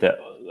reiterated that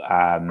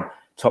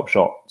Top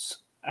Shot's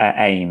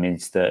aim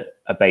is that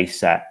a base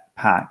set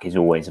pack is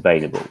always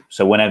available.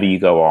 So whenever you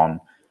go on,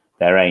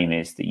 their aim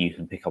is that you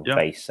can pick up a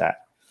base set.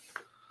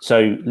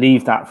 So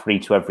leave that free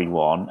to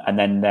everyone, and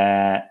then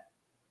their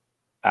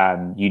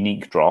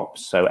unique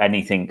drops. So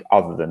anything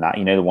other than that,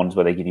 the ones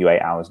where they give you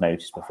 8 hours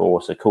notice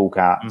before. So Cool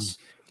Cats,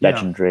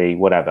 Legendary,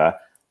 whatever.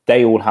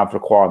 They all have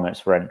requirements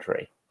for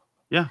entry.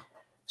 Yeah.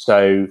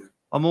 So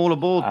I'm all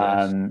aboard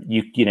this.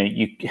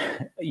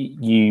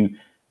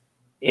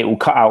 It will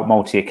cut out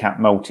multi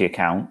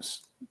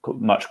accounts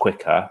much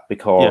quicker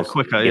because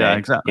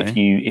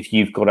exactly. If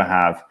you've got to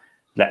have,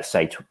 let's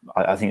say,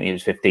 I think it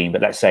was 15,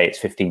 but let's say it's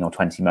 15 or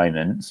 20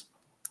 moments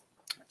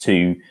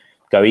to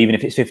go, even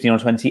if it's 15 or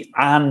 20,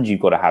 and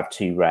you've got to have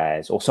 2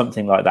 rares or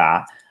something like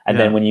that. And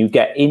then when you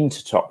get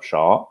into Top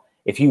Shot,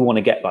 if you want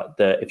to get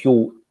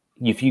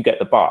if you get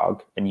the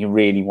bug and you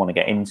really want to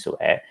get into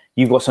it,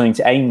 you've got something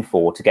to aim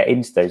for to get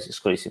into those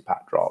exclusive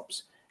pack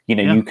drops.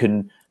 You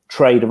can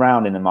trade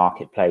around in the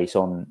marketplace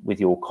with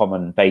your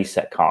common base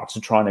set cards to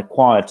try and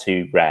acquire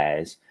 2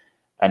 rares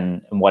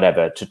and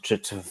whatever to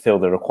fulfill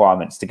the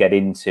requirements to get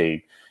into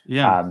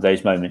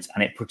those moments.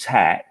 And it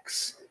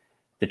protects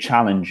the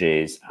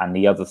challenges and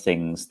the other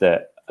things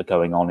that are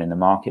going on in the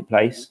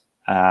marketplace.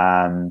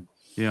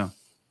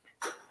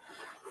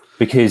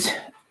 Because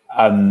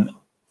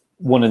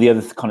one of the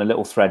other kind of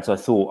little threads I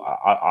thought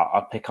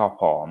I'd pick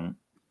up on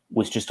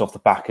was just off the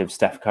back of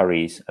Steph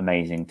Curry's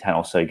amazing 10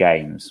 or so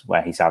games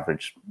where he's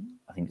averaged,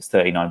 I think it's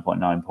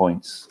 39.9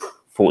 points,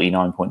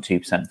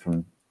 49.2%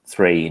 from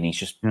 3, and he's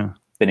just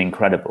been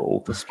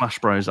incredible. The Splash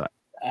Bros.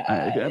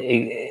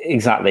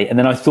 Exactly. And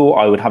then I thought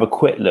I would have a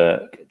quick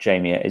look,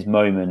 Jamie, at his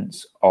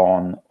moments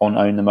on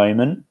Own the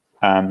Moment,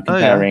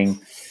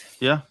 comparing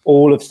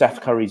all of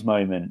Steph Curry's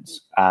moments.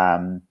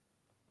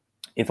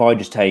 If I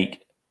just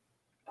take,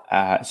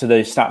 so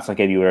those stats I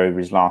gave you were over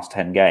his last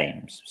 10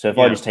 games. So if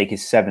I just take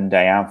his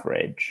 7-day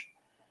average,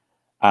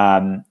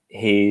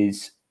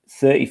 his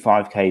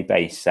 35k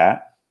base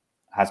set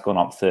has gone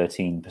up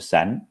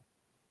 13%.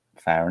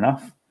 Fair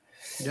enough.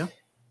 Yeah.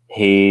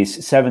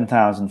 His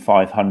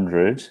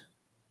 7,500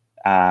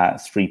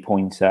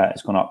 3-pointer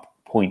has gone up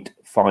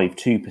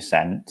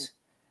 0.52%,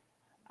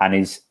 and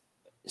his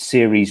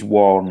Series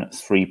 1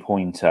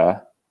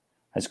 3-pointer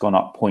has gone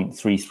up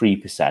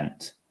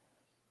 0.33%.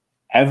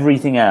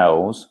 Everything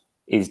else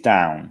is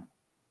down,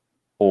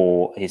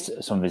 or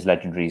some of his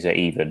legendaries are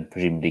even,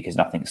 presumably because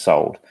nothing's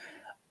sold.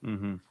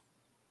 Mm-hmm.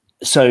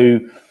 So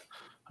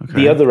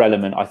the other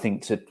element, I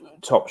think, to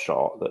Top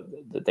Shot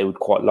that they would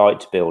quite like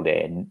to build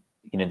in,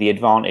 the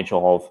advantage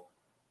of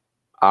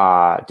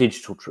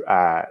digital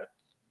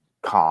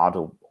card,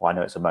 or I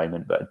know it's a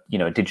moment, but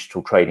a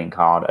digital trading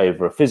card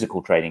over a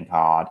physical trading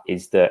card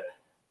is that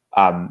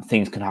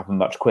things can happen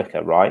much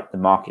quicker, right? The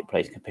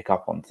marketplace can pick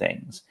up on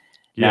things.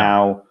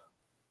 Now,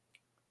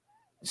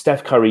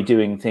 Steph Curry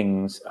doing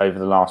things over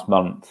the last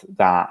month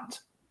that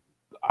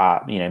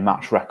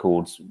match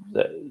records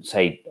that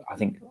say, I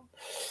think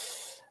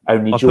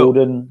only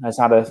Jordan has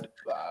had a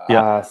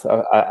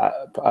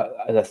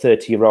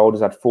 30-year-old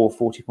has had 4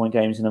 40-point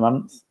games in a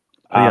month.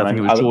 I think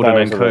it was Jordan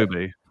and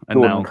Kobe.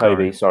 Jordan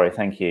Kobe, sorry,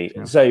 thank you.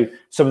 Yeah. So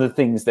some of the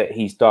things that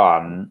he's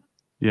done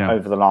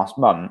over the last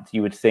month,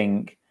 you would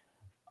think,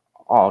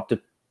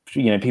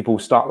 people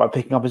start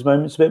picking up his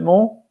moments a bit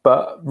more.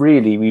 But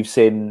really, we've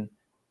seen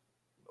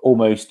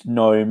almost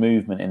no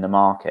movement in the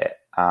market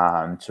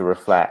to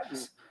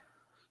reflect.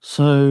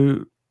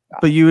 So,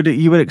 but you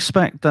would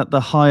expect that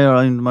the higher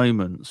owned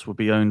moments would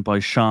be owned by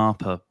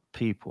sharper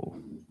people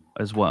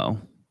as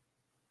well,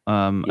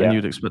 and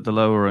you'd expect the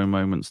lower owned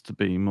moments to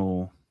be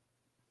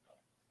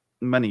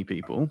many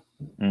people.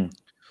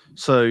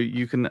 So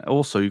you've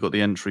got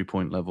the entry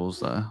point levels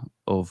there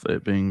of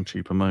it being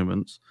cheaper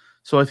moments.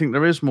 So I think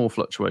there is more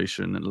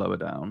fluctuation and lower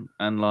down,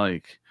 and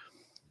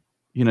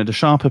the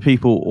sharper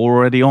people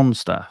already on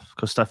Steph,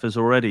 because Steph is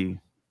already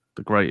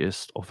the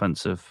greatest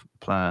offensive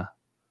player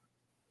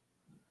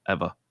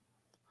ever.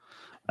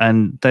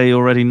 And they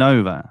already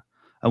know that.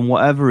 And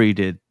whatever he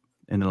did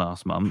in the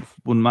last month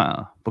wouldn't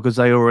matter, because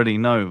they already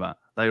know that.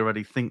 They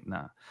already think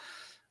that.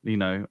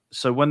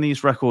 So when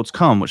these records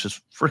come, which is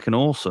freaking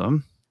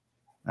awesome,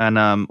 and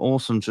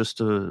awesome just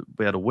to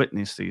be able to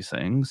witness these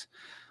things,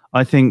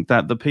 I think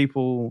that the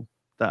people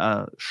that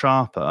are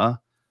sharper,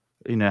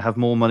 have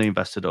more money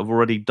invested, have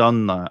already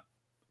done that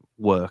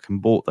work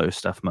and bought those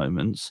Steph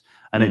moments,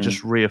 and it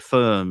just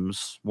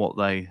reaffirms what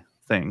they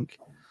think.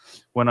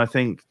 When I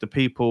think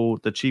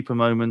the cheaper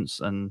moments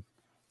and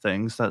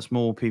things, that's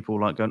more people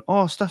going,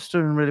 oh, Steph's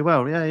doing really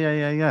well.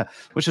 Yeah.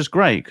 Which is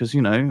great, because,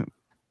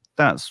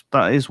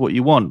 that is what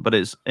you want. But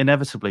it's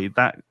inevitably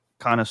that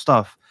kind of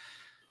stuff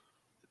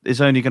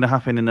is only going to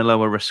happen in the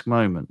lower risk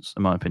moments,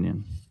 in my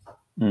opinion.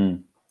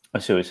 I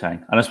see what you're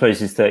saying. And I suppose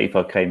his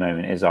 35k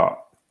moment is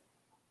up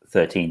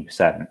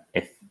 13%,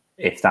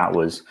 if that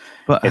was,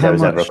 if there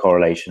was ever a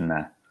correlation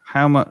there.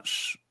 How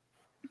much?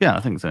 Yeah, I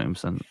think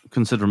 13%.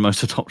 Considering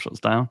most of Top Shot's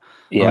down,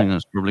 I think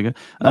that's probably good.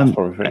 That's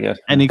probably pretty good.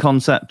 Any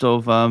concept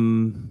of how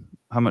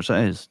much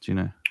that is? Do you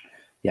know?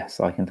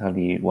 Yes, I can tell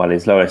you. Well,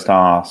 his lowest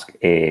ask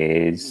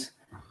is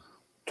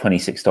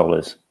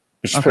 $26.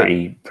 which is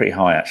pretty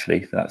high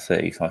actually for that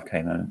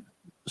 35k moment.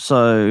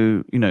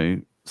 So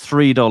 $3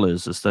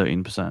 is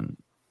 13%.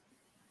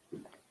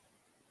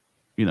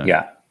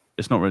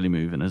 It's not really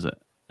moving, is it?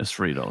 It's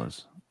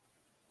 $3.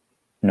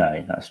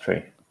 No, that's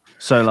true.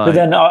 So, but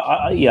then,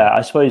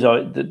 I suppose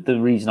the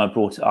reason I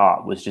brought it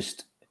up was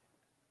just,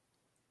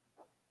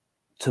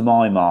 to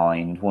my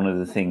mind, one of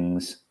the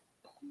things,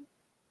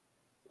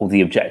 or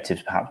the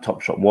objectives perhaps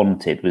Top Shot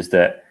wanted, was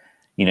that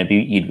you'd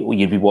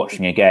be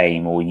watching a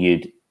game, or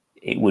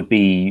it would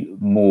be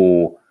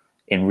more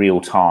in real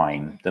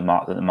time. The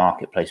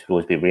marketplace would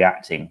always be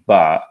reacting,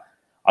 but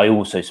I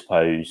also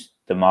suppose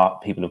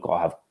people have got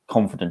to have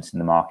confidence in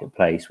the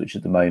marketplace, which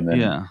at the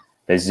moment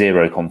there's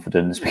zero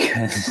confidence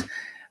because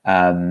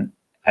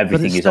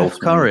everything is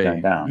ultimately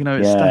going down.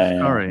 It's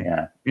Steph Curry.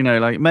 Yeah.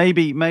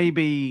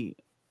 Maybe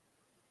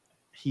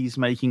he's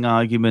making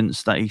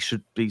arguments that he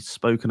should be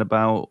spoken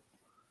about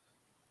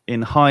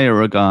in higher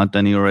regard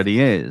than he already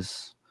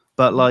is.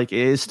 But it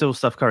is still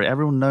Steph Curry.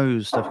 Everyone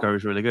knows Steph Curry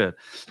is really good.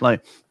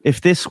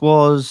 If this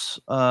was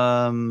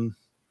Tyrese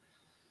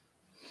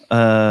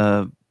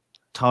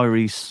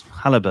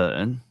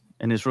Halliburton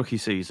in his rookie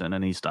season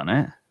and he's done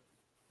it,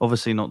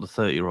 obviously not the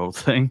 30-year-old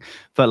thing,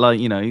 but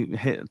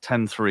hit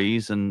 10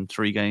 threes and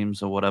 3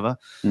 games or whatever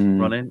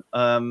running,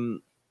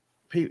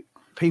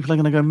 people are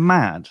going to go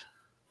mad.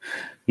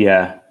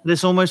 Yeah.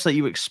 It's almost like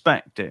you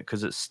expect it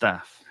because it's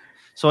Steph.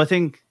 So I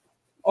think...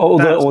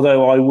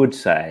 Although I would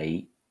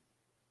say,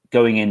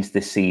 going into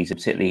this season,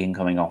 particularly him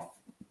coming off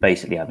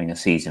basically having a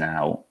season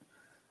out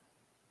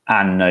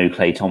and no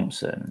Klay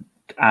Thompson,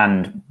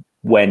 and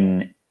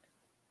when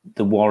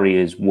the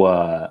Warriors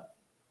were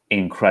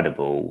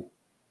incredible,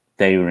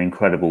 they were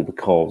incredible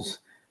because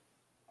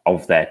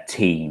of their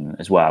team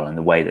as well and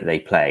the way that they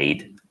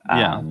played.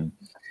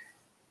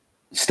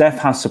 Steph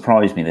has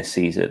surprised me this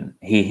season.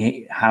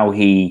 How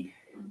he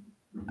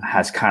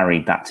has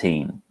carried that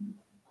team.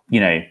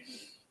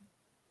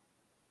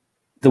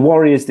 The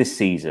Warriors this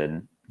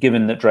season,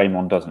 given that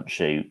Draymond doesn't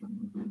shoot,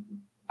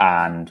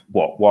 and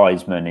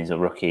Wiseman is a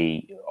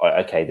rookie.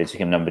 Okay, they took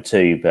him number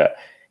 2, but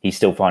he's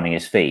still finding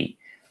his feet.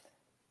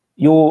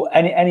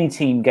 Any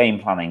team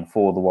game planning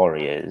for the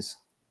Warriors,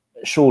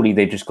 surely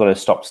they've just got to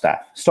stop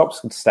Steph. Stop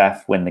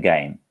Steph, win the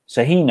game.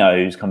 So he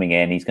knows coming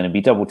in, he's going to be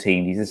double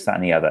teamed, he's this, that,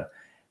 and the other.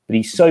 But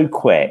he's so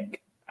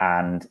quick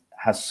and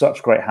has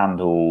such great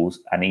handles,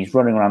 and he's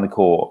running around the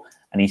court,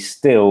 and he's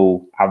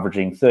still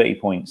averaging 30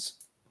 points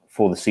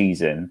for the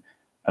season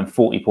and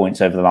 40 points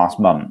over the last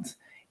month,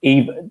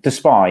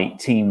 despite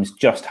teams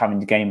just having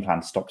to game plan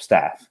to stop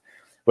Steph.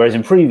 Whereas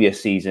in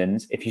previous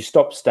seasons, if you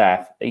stopped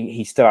Steph,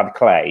 he still had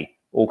Klay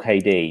or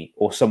KD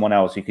or someone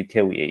else who could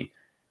kill you.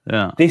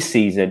 Yeah. This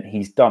season,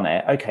 he's done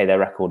it. Okay, their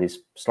record is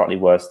slightly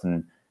worse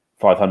than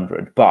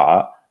 500,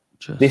 but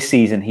this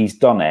season he's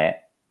done it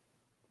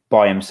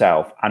by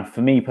himself. And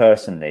for me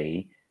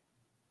personally,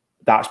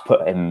 that's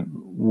put him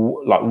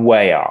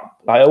way up.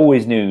 I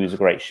always knew he was a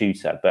great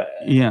shooter, but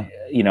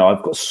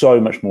I've got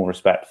so much more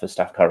respect for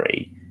Steph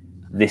Curry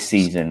this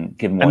season,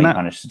 given what he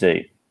managed to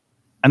do.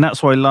 And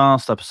that's why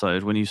last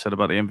episode, when you said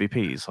about the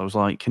MVPs, I was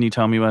like, can you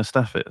tell me where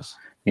Steph is?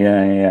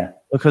 Yeah.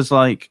 Because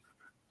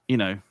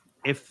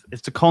if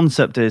the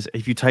concept is,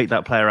 if you take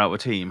that player out of a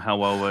team, how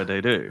well would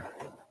they do?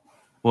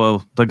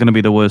 Well, they're going to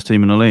be the worst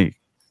team in the league.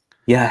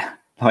 Yeah,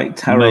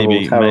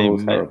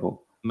 terrible.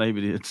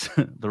 Maybe it's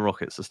the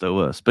Rockets are still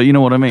worse, but you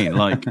know what I mean?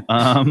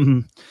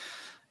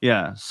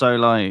 Yeah.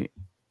 So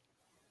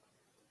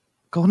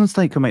Golden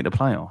State can make the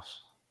playoffs.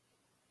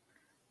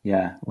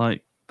 Yeah.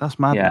 That's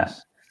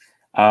madness.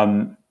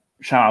 Yeah.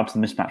 Shout out to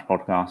the Mismatch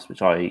podcast,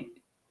 which I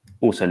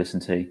also listen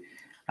to.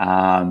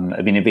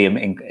 It'd be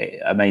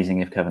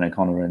amazing if Kevin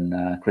O'Connor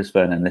and Chris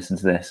Vernon listened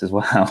to this as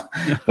well.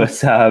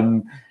 But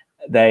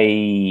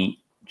they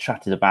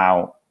chatted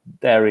about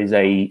there is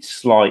a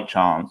slight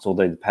chance,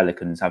 although the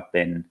Pelicans have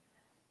been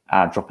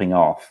dropping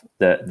off,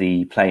 that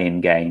the play-in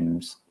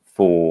games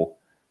for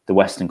the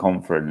Western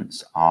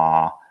Conference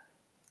are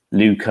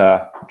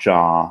Luka,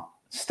 Ja,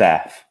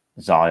 Steph,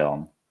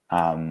 Zion,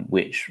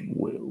 which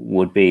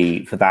would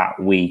be, for that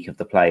week of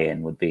the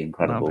play-in, would be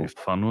incredible. That'd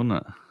be fun,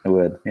 wouldn't it? It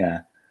would,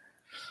 yeah.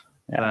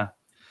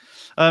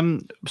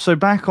 So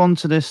back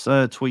onto this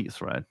tweet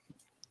thread.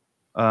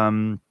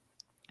 The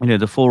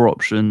 4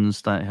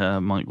 options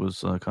that Mike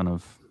was kind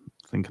of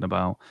thinking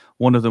about.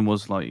 One of them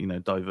was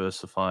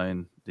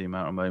diversifying the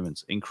amount of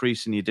moments,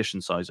 increasing the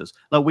edition sizes.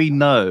 We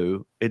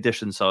know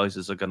edition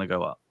sizes are going to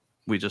go up.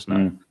 We just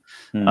know.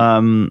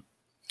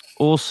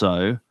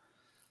 Also,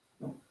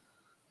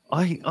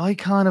 I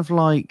kind of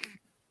I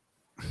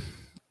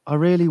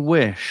really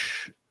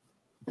wish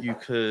you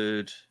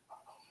could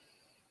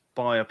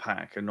buy a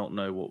pack and not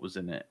know what was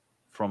in it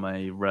from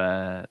a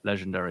rare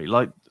legendary,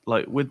 like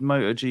with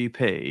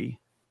MotoGP.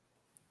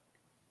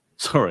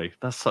 Sorry,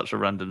 that's such a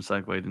random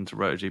segue into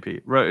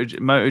MotoGP.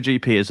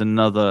 MotoGP is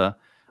another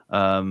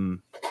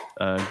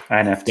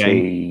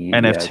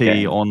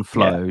NFT on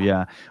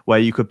Flow, where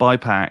you could buy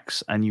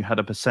packs and you had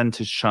a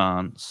percentage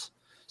chance.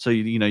 So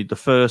the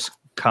first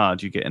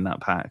card you get in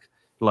that pack,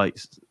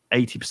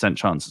 80%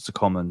 chance it's a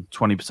common,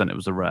 20% it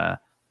was a rare,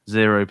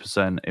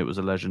 0% it was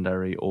a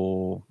legendary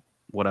or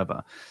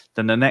whatever.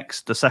 Then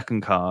the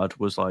second card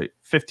was like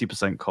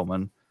 50%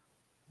 common,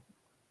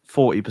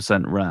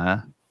 40%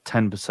 rare,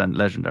 10%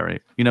 legendary.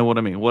 You know what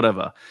I mean?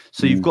 Whatever.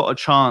 So you've got a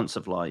chance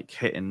of like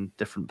hitting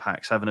different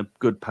packs, having a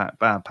good pack,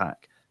 bad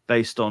pack,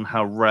 based on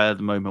how rare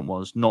the moment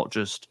was, not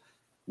just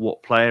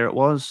what player it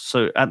was.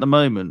 So at the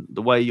moment,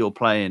 the way you're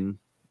playing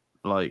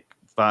like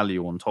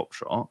value on Top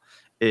Shot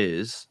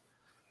is,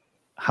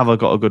 have I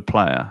got a good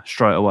player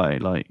straight away?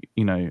 Like,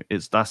 you know,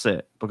 that's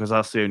it, because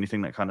that's the only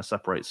thing that kind of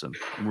separates them,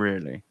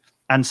 really.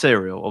 And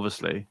Serial,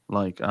 obviously.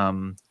 Like,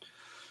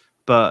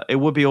 but it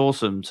would be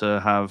awesome to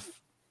have,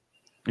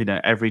 you know,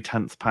 every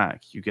 10th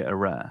pack you get a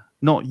rare.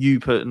 Not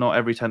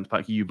every 10th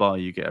pack you buy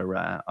you get a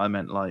rare. I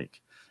meant like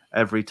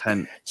every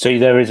 10th. So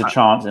there is a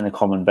chance in a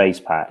common base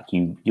pack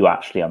you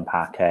actually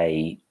unpack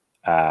an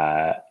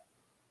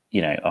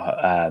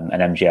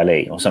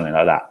MGLE or something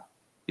like that.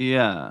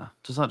 Yeah.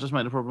 Does that just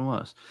make the problem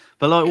worse?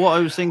 But like, what I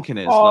was thinking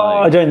is,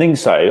 I don't think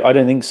so.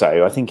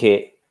 I think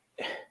it,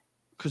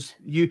 because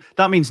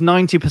that means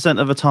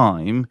 90% of the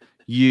time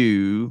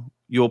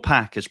your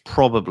pack is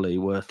probably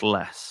worth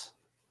less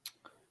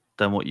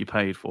than what you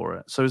paid for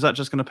it. So is that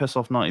just going to piss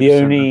off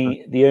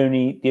 90%? The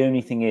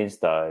only thing is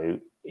though,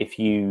 if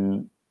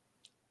you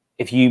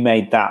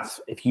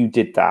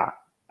did that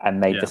and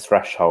made the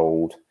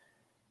threshold,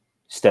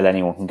 still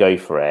anyone can go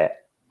for it.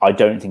 I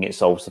don't think it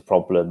solves the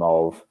problem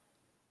of,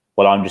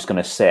 well, I'm just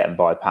going to sit and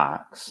buy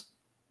packs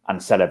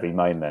and sell every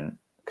moment,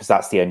 because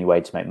that's the only way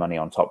to make money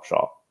on Top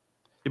Shot.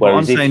 Yeah, but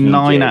I'm saying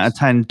 9 out of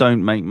 10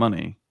 don't make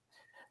money.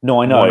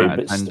 No, I know, 1 out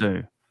of 10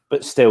 do.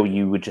 But still,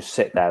 you would just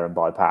sit there and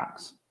buy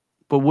packs.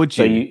 But would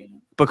you?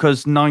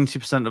 Because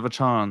 90% of the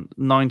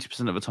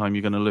time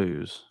you're going to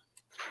lose.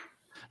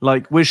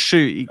 Like with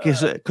Shoot,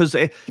 because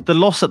the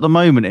loss at the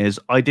moment is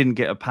I didn't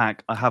get a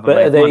pack, I haven't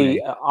made money.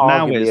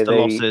 Now the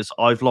loss is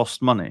I've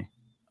lost money.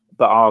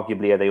 But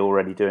arguably, are they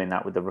already doing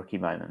that with the rookie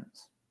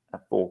moments?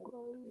 Or,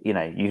 you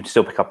know, you can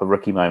still pick up a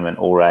rookie moment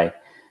or a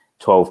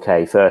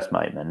 12k first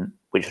moment,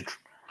 which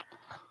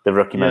the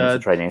rookie moments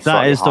are trading slightly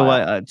higher. That is the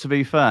way. To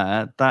be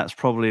fair, that's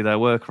probably their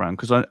workaround,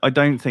 because I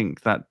don't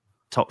think that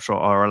Top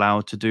Shot are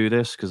allowed to do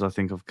this, because I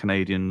think of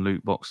Canadian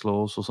loot box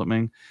laws or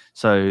something,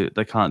 so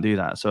they can't do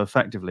that. So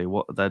effectively,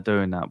 what they're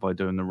doing that by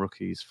doing the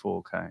rookies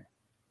 4k.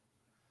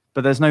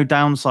 But there's no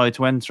downside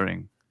to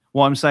entering.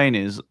 What I'm saying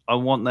is,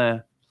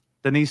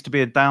 there needs to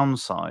be a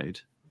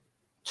downside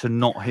to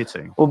not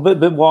hitting. Well,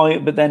 but why?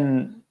 But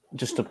then,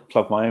 just to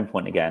plug my own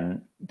point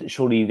again,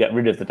 surely you get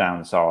rid of the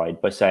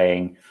downside by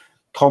saying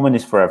common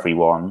is for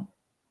everyone,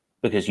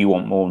 because you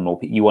want more and more.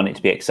 You want it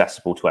to be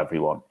accessible to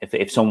everyone.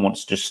 If someone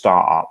wants to just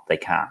start up, they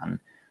can.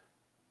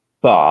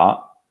 But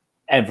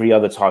every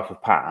other type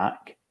of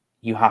pack,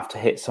 you have to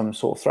hit some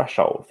sort of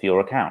threshold for your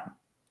account.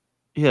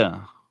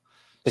 Yeah.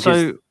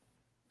 So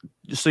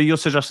you're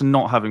suggesting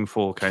not having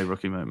 4K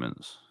rookie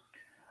moments?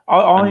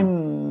 I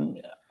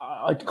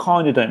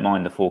kind of don't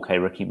mind the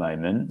 4K rookie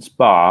moments,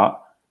 but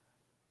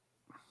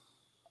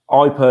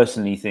I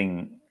personally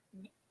think,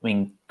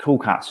 Cool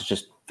Cats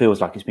just feels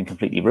like it's been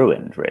completely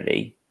ruined,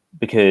 really,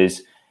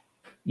 because,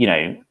 you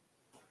know,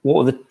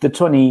 what were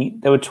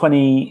there were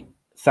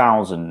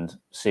 20,000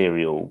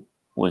 Serial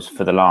was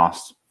for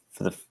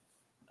the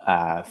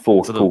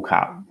fourth Cool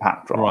Cat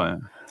pack drop. Right.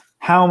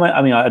 How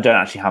many? I don't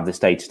actually have this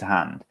data to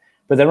hand,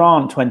 but there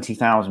aren't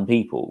 20,000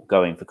 people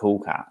going for Cool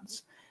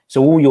Cats.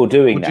 So all you're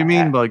doing. What do you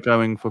mean by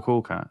going for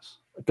Cool Cats?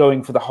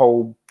 Going for the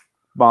whole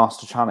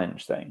Master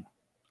Challenge thing.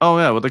 Oh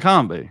yeah, well they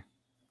can't be.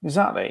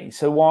 Exactly.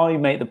 So why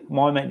make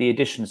the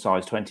edition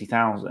size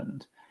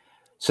 20,000?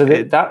 So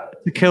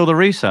that to kill the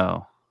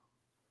resale.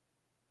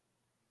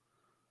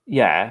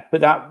 Yeah,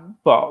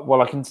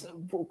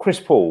 Chris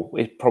Paul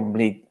is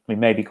probably,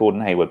 maybe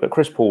Gordon Hayward, but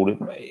Chris Paul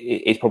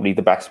is probably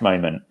the best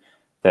moment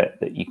that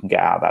you can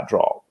get out of that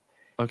drop.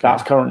 Okay.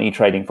 That's currently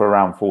trading for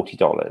around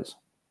 $40.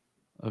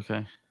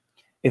 Okay.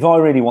 If I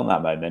really want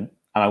that moment,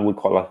 and I would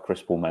quite like a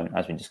Chris Paul moment,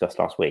 as we discussed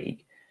last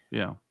week,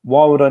 yeah,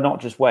 why would I not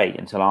just wait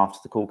until after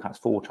the Cool Cats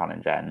 4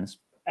 challenge ends?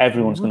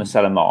 Everyone's going to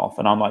sell them off,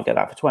 and I might get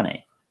that for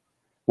 20.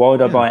 Why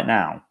would I buy it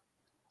now?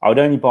 I would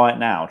only buy it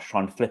now to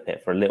try and flip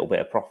it for a little bit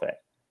of profit.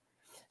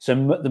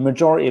 So the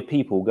majority of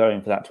people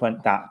going for that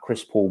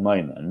Chris Paul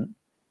moment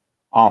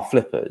are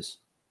flippers,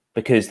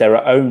 because there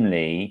are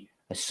only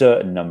a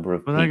certain number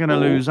of people. They're going to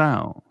lose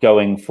out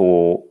going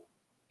for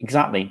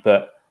exactly,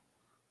 but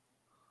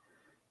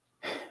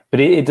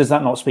it does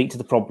that not speak to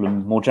the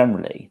problem more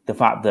generally? The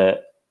fact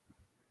that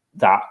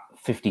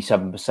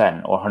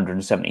 57% or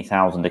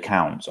 170,000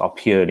 accounts are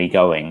purely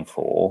going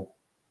for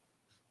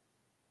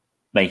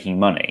making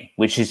money,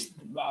 which is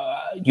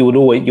you're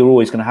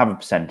always going to have a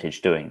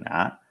percentage doing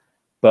that,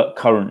 but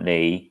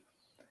currently,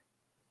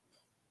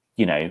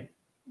 you know,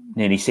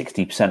 nearly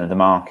 60% of the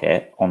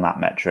market on that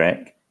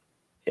metric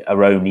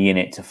are only in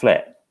it to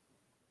flip,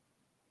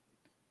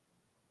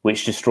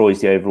 which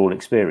destroys the overall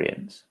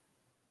experience.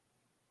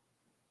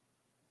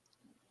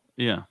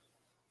 Yeah.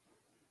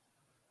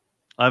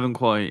 I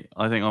think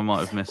I might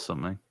have missed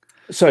something.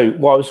 So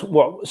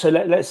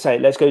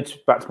let's go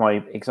back to my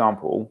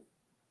example.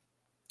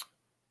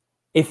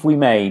 If we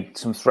made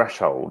some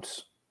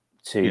thresholds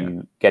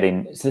to get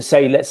in,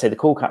 so let's say the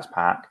Cool Cats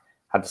pack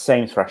had the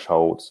same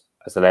thresholds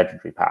as the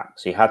Legendary pack.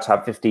 So you had to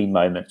have 15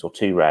 moments or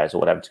 2 rares or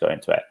whatever to go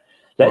into it.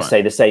 Let's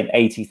say the same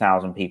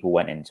 80,000 people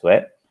went into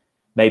it,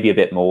 maybe a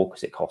bit more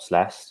because it costs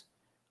less.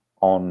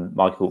 On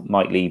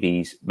Mike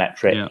Levy's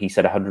metric, he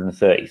said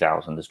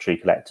 130,000 as true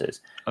collectors.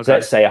 Okay. So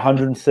let's say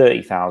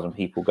 130,000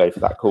 people go for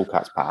that Cool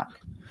Cats pack,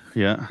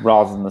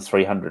 rather than the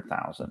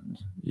 300,000.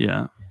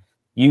 Yeah,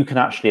 you can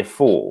actually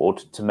afford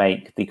to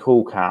make the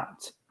Cool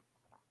Cat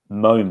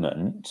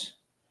moment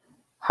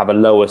have a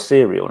lower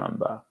serial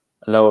number,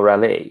 a lower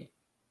LE.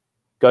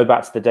 Go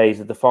back to the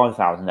days of the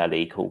 5,000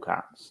 LE Cool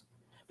Cats,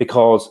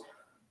 because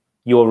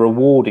you're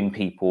rewarding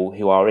people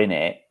who are in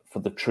it for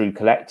the true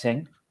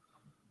collecting.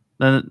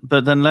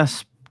 But then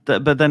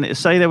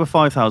say there were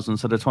 5,000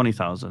 instead of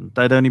 20,000,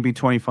 they'd only be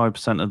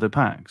 25% of the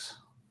packs.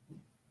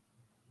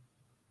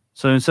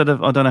 So instead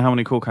of, I don't know how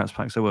many Cool Cats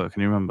packs there were.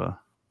 Can you remember?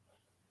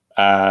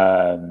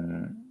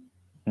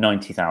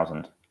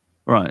 90,000.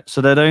 Right.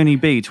 So there'd only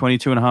be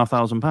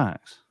 22,500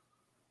 packs.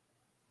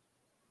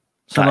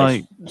 So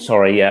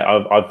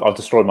I've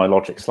destroyed my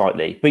logic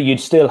slightly, but you'd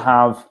still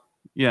have,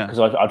 because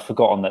I'd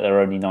forgotten that there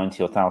are only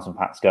 90 or 1,000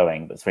 packs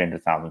going, but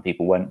 300,000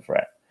 people went for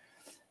it.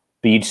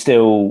 But you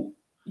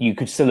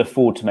could still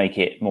afford to make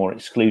it more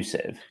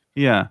exclusive.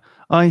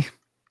 Okay.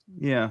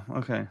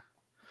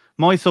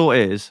 My thought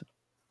is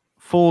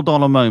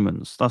 $4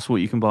 moments. That's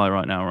what you can buy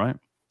right now, right?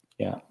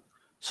 Yeah.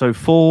 So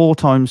 4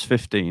 times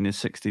 15 is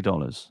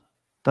 $60.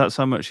 That's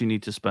how much you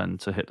need to spend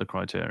to hit the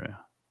criteria.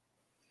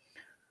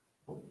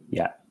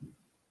 Yeah.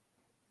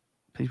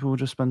 People will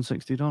just spend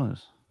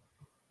 $60.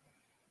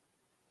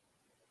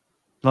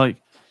 Like,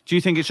 do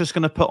you think it's just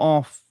going to put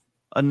off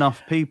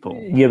enough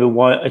people? Yeah, but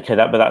why? Okay,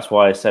 but that's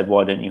why I said,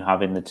 why don't you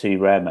have in the 2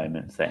 rare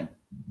moment thing,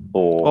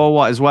 or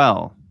what as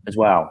well?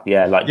 Do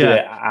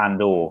it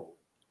and or.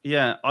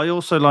 Yeah, I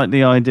also like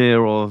the idea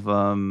of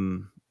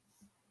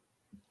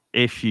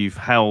if you've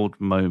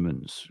held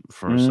moments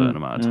for a certain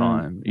amount of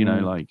time,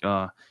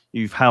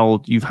 you've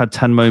had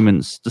 10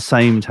 moments, the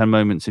same 10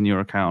 moments in your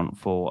account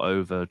for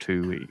over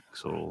 2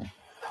 weeks, or.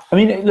 I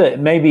mean, look,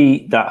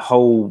 maybe that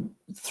whole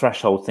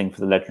threshold thing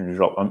for the Legendary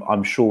drop,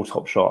 I'm sure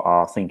Top Shot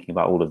are thinking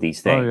about all of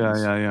these things.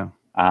 Yeah.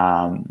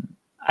 And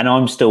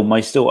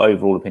my still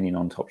overall opinion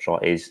on Top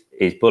Shot is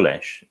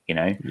bullish,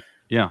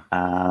 Yeah.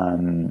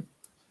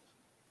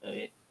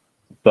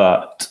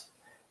 But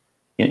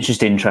it's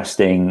just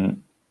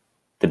interesting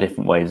the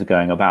different ways of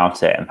going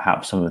about it, and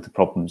perhaps some of the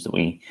problems that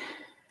we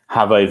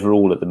have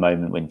overall at the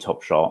moment with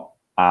Top Shot,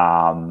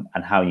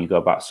 and how you go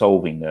about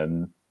solving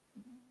them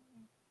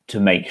to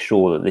make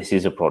sure that this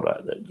is a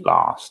product that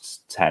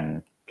lasts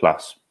 10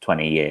 plus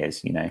 20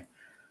 years,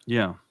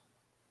 Yeah.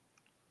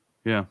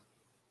 No,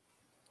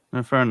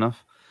 fair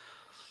enough.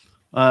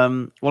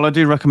 Well, I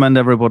do recommend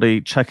everybody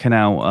checking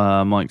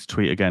out Mike's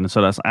tweet again.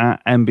 So that's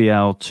at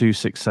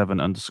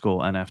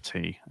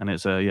MBL267_NFT. And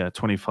it's a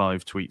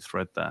 25 tweet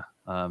thread there.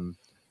 And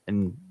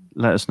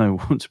let us know,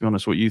 to be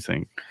honest, what you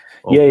think.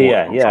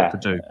 It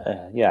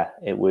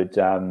would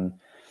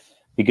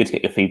be good to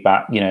get your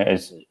feedback.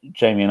 As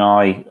Jamie and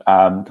I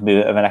can be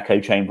a bit of an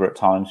echo chamber at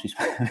times.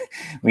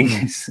 We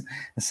just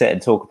sit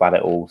and talk about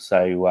it all.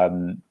 So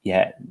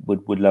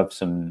would love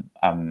some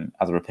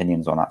other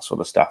opinions on that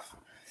sort of stuff.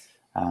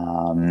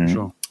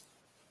 Sure.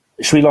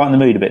 Should we lighten the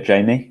mood a bit,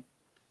 Jamie?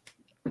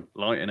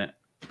 Lighten it.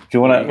 Do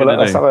you want to?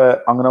 Let's have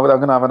I'm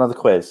gonna have another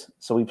quiz.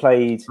 So we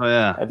played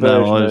a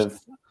version of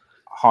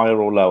higher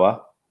or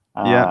lower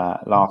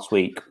last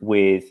week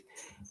with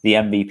the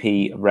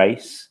MVP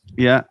race.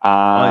 Yeah.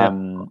 I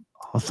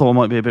thought I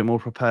might be a bit more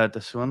prepared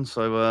this one.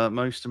 So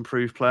most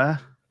improved player.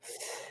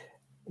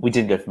 We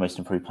didn't go for most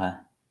improved player.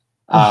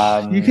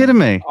 You kidding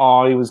me?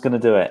 I was going to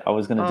do it.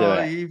 You've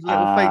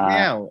little faked me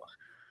out.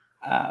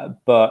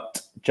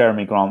 But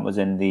Jeremy Grant was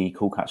in the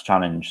Cool Cats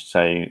Challenge,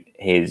 so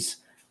his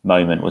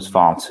moment was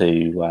far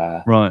too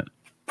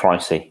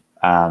pricey.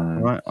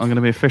 Right, I'm going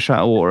to be a fish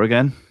out of water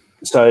again.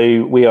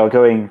 So we are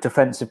going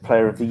Defensive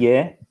Player of the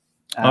Year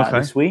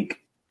this week.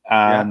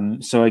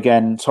 So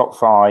again, top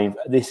 5.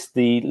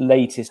 The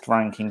latest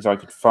rankings I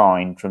could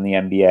find from the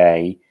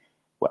NBA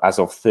were as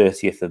of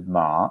 30th of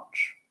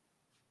March.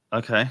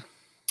 Okay.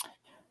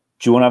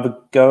 Do you want to have a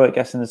go at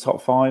guessing the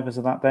top 5 as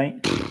of that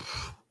date?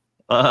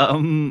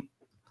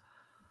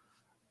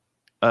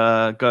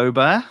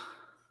 Gobert.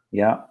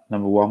 Yeah,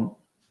 number 1.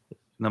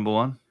 Number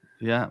 1.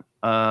 Yeah.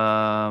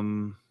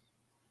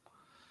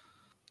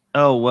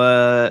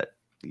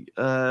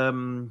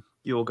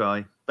 Your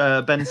guy,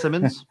 Ben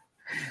Simmons.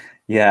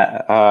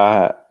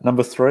 Yeah,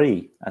 number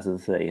 3 as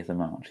of the 30th of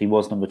March. He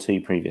was number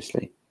 2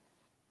 previously.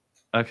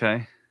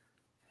 Okay.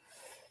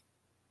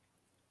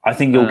 I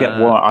think you'll get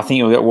one. I think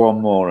you'll get one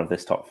more of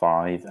this top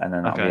 5, and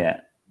then that'll be it.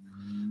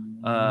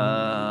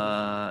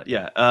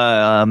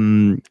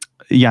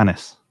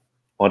 Giannis.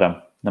 Well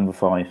done. Number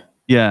 5.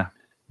 Yeah.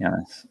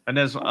 Giannis. And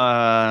there's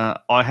I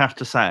have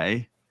to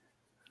say,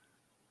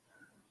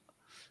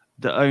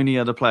 the only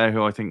other player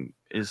who I think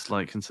is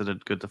like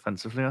considered good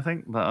defensively. I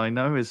think that I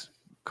know is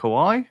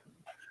Kawhi.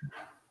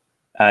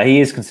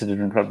 He is considered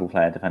an incredible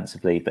player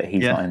defensively, but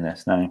he's not in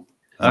this. No, he's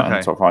not in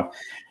the top 5.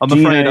 I'm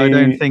afraid I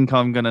don't think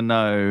I'm going to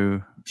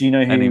know. Do you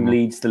know who anymore.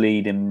 leads the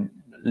league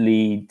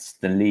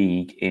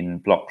in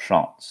block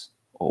shots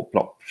or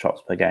block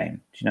shots per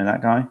game? Do you know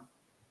that guy?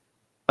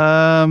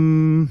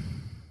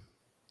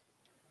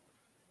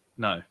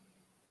 No.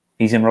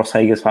 He's in Ross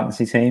Hager's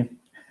fantasy team.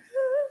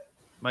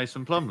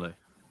 Mason Plumlee.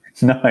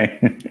 No.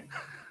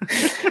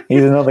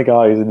 He's another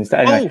guy who's in his.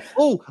 Anyway.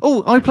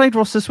 Oh! I played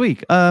Ross this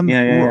week. Exactly.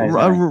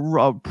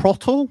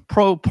 Protl.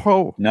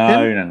 Pro.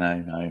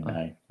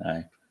 No.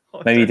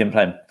 Maybe you didn't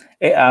play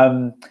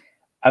him.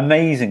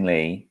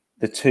 Amazingly,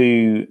 the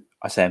two.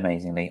 I say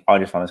amazingly. I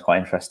just found this quite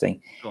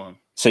interesting. Go on.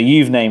 So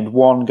you've named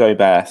 1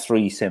 Gobert,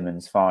 3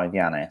 Simmons, 5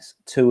 Giannis.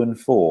 2 and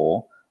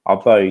 4 are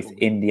both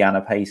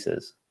Indiana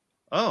Pacers.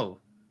 Oh.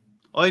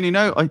 I only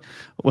know. I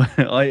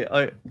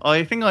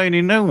think I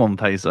only know one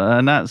Pacer,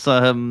 and that's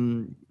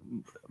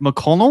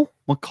McConnell,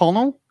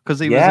 because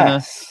he was in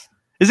a.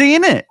 Is he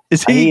in it?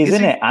 He is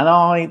in it,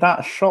 and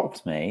that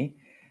shocked me.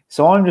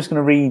 So I'm just going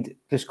to read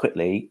just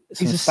quickly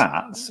some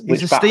stats.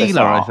 He's a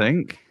stealer, I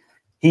think.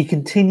 He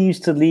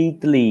continues to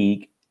lead the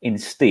league in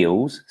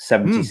steals,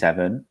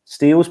 77,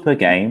 steals per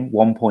game,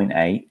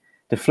 1.8,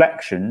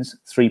 deflections,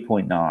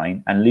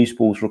 3.9, and loose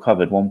balls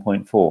recovered,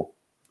 1.4.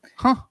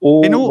 Huh.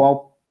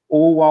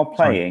 All while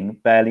playing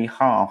barely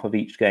half of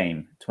each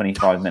game,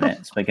 25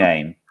 minutes per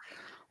game.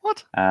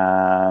 What?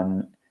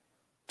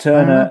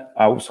 Turner.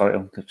 Oh, sorry,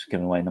 I'm just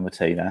giving away number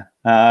 2 there.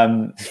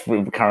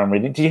 Karen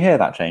reading. Did you hear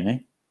that,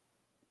 Jamie?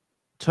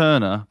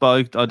 Turner,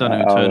 but I don't know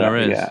who Turner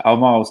is. Yeah. Oh,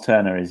 Miles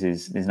Turner is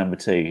his number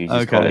 2. He's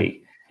his colleague.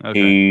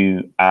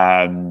 Who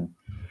I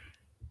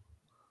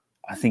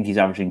think he's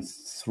averaging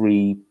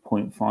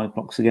 3.5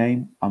 blocks a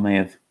game.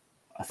 I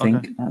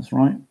think that's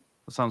right.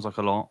 That sounds like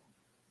a lot.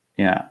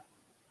 Yeah.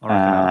 I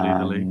reckon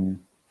that'll lead the league.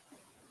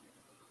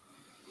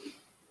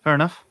 Fair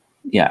enough.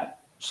 Yeah.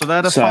 So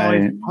they're the 5.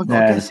 I've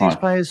got to guess these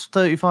players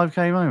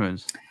 35k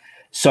moments.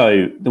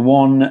 So the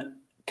one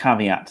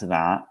caveat to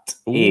that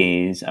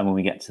is, and when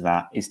we get to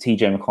that, is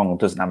TJ McConnell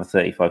doesn't have a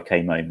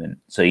 35k moment.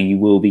 So you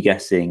will be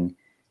guessing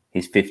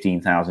his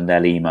 15,000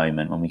 LE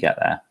moment when we get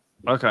there.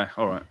 Okay.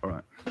 All right.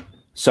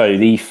 So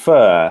the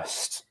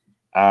first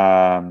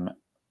number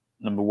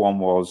 1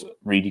 was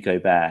Rudy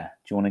Gobert.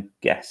 Do you want to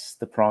guess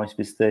the price of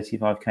his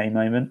 35k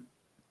moment?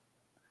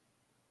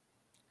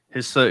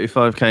 His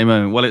 35k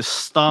moment. Well, it's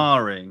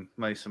starring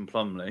Mason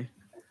Plumlee.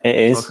 It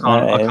is. So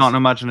I can't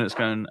imagine it's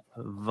going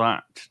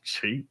that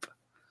cheap.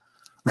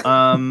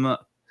 I'm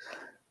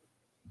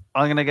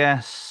going to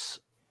guess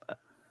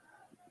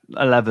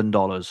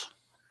 $11.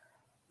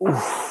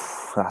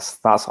 Oof, that's.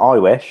 I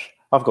wish.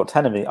 I've got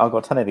 10 of these. I've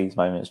got 10 of these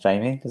moments,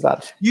 Jamie. Does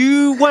that?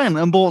 You went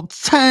and bought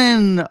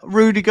 10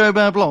 Rudy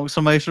Gobert blocks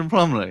from Mason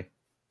Plumlee.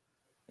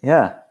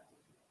 Yeah.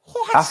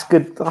 What? That's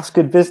good. That's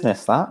good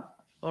business. That.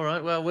 All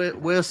right. Well,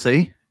 we'll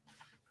see.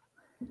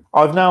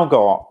 I've now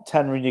got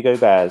 10 Rudy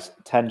Goberts,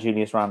 10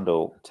 Julius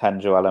Randle, 10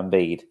 Joel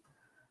Embiid.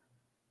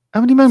 How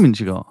many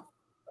moments you got?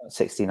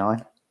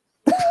 69.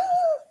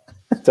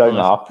 Don't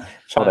laugh.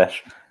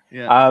 Childish.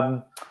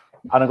 Yeah.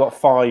 And I've got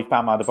 5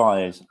 Bam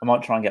Adebayos. I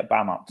might try and get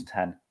Bam up to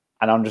 10.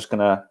 And I'm just going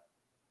to...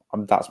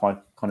 that's my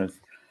kind of...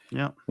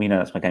 Yeah. We know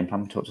that's my game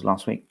plan. We talked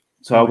last week.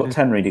 So I've got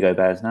 10 Rudy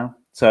Goberts now.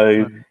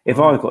 So if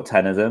I've got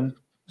 10 of them...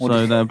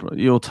 So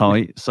you're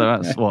tight. So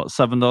that's what,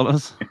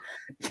 $7?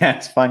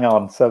 Yes, bang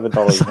on. $7.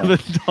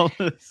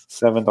 $7.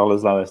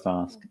 $7 lowest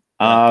ask.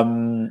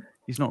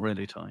 He's not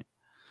really tight.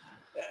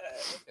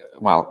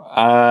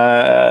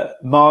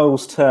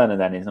 Miles Turner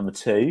then is number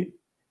 2.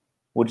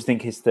 What do you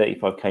think his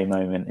 35k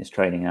moment is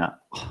trading at?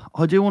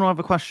 I do want to have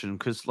a question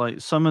because, like,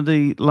 some of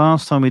the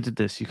last time we did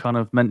this, you kind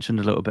of mentioned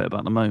a little bit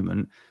about the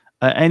moment.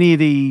 Any of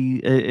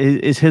the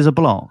is his a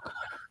block?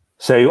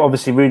 So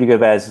obviously, Rudy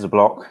Gobert's is a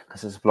block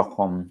because it's a block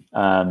on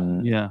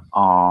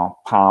our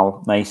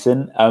pal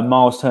Mason.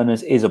 Miles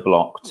Turner's is a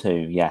block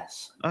too.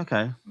 Yes.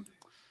 Okay.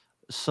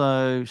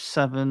 So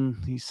 7,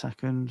 he's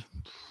second,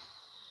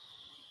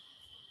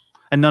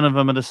 and none of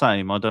them are the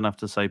same. I don't have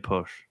to say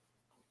push.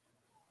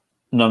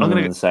 None of them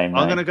are the same.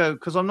 I'm going to go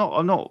because I'm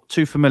not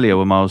too familiar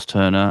with Miles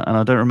Turner, and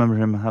I don't remember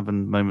him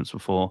having moments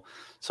before.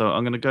 So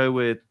I'm going to go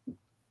with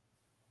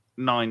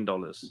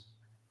 $9.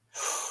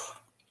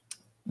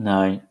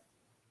 No.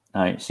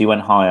 So you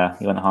went higher.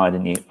 You went higher,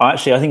 didn't you?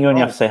 Actually, I think you only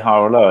have to say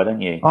higher or lower,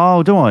 don't you?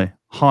 Oh, do I?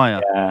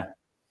 Higher. Yeah.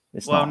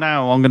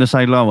 Now I'm going to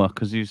say lower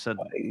because you said.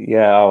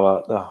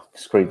 Yeah.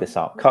 Screwed this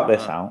up. Cut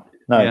this out.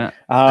 No. Yeah.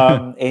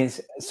 It's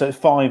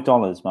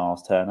 $5,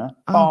 Miles Turner.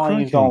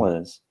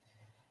 $5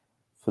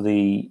 for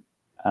the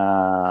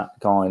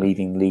guy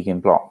leading the league in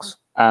blocks.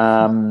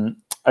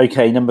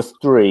 Okay, number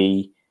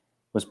 3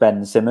 was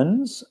Ben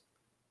Simmons.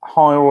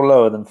 Higher or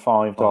lower than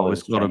 $5? Oh,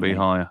 it's got to be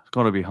higher. It's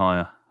got to be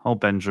higher. Oh,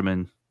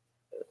 Benjamin.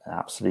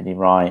 Absolutely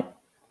right.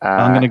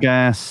 I'm going to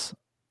guess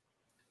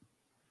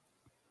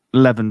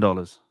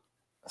 $11.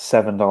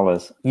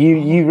 $7.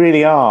 You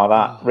really are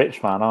that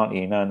rich man, aren't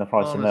you? Knowing the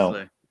price of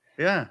milk.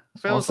 Yeah.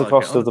 What's the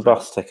cost of the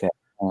bus ticket?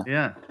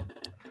 Yeah.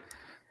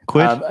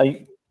 Quid.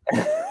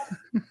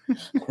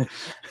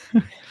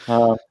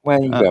 Where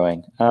are you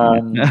going?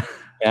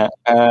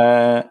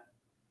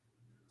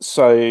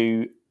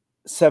 So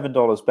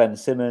 $7 Ben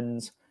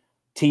Simmons.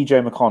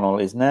 TJ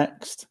McConnell is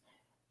next.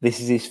 This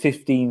is his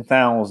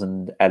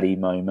 15,000 Ellie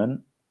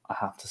moment, I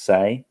have to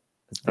say.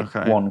 There's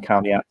one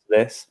caveat to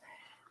this.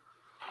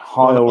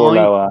 Higher or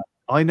lower?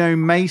 I know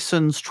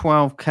Mason's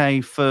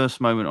 12K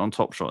first moment on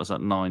Top Shot is at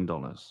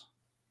 $9.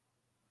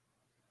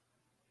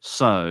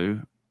 So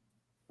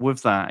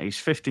with that, he's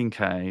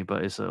 15K,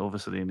 but it's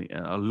obviously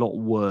a lot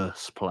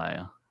worse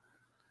player.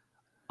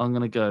 I'm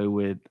going to go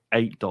with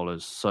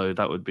 $8. So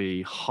that would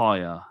be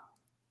higher.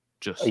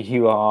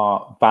 You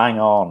are bang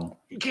on.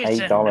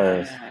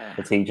 $8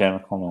 for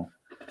TJ McConnell.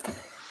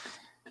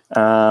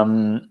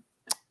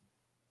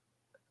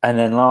 And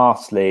then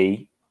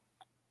lastly,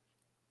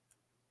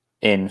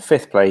 in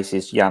fifth place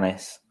is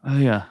Giannis. Oh,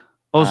 yeah.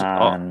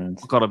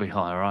 Got to be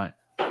higher, right?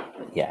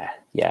 Yeah,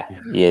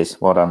 he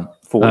is. Well done.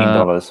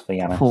 $14 for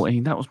Giannis.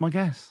 14, that was my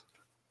guess.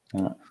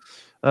 Yeah.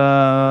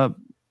 That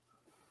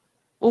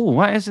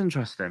is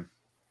interesting.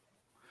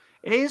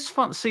 It is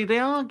fun. See, they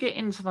are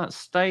getting to that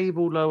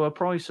stable lower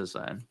prices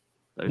then.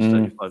 Those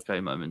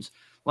 35K moments.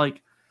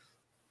 Like,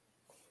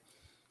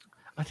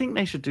 I think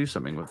they should do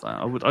something with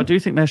that. I do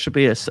think there should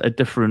be a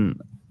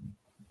different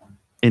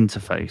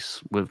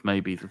interface with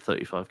maybe the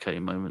 35K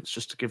moments,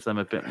 just to give them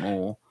a bit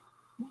more.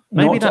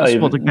 Maybe that's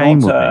what the game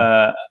would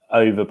be.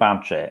 Over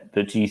budget,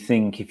 but do you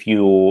think if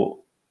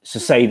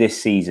say this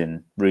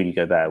season Rudy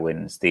Gobert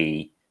wins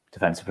the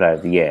Defensive Player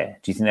of the Year,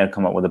 do you think they'll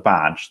come up with a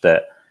badge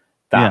that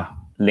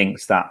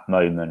links that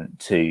moment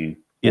to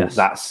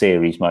that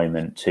series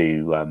moment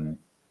to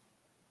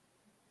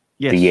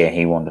the year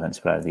he won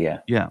Defensive Player of the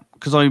Year? Yeah,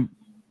 because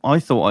I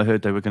thought I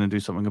heard they were going to do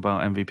something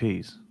about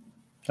MVPs.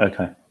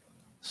 Okay.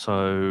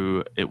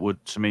 So it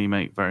would, to me,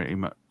 make it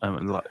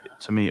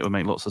would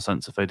make lots of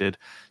sense if they did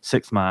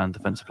sixth man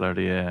Defensive Player of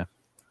the Year.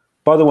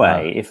 By the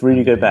way, if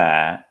Rudy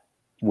Gobert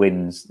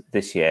wins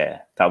this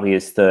year, that'll be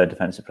his third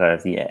Defensive Player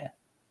of the Year,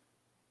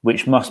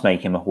 which must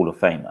make him a Hall of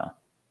Famer.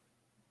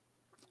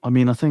 I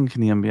mean, I think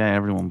in the NBA,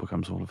 everyone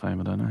becomes Hall of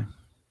Famer, don't they?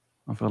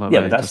 I feel like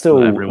but that's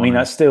still. I mean,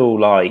 that's still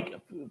like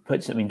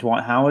puts. I mean,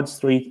 Dwight Howard's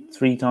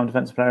three-time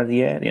Defensive Player of the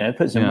Year. You know,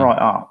 puts him right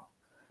up.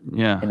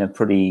 Yeah. In a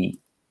pretty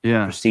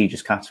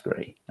prestigious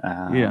category.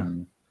 I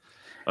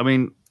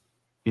mean,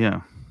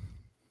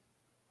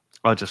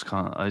 I just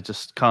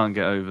can't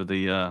get over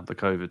the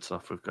COVID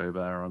stuff with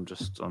Gobert. I'm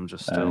just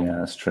still.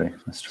 That's true.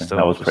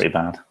 That was pretty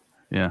bad.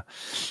 Yeah.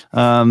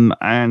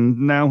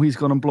 And now he's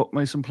gone and blocked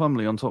Mason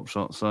Plumlee on Top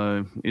Shot,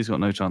 so he's got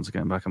no chance of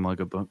getting back in my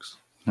good books.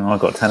 Oh, I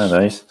got 10 of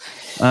those.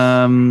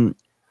 Well,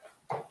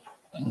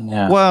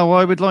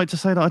 I would like to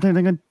say that I don't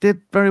think I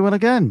did very well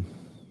again.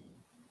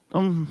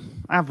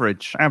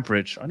 Average. I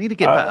need to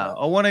get better.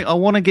 I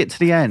want to get to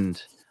the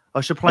end.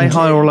 I should play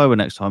higher or lower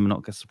next time and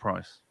not guess the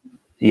price.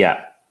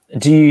 Yeah.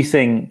 Do you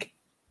think?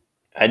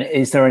 And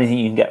is there anything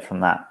you can get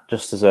from that?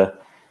 Just as a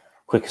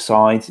quick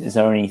aside, is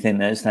there anything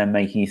that's then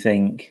making you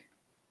think?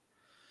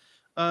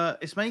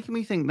 It's making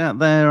me think that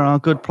there are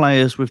good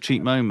players with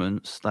cheap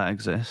moments that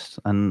exist,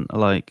 and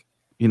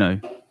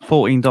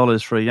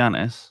 $14 for a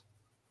Giannis.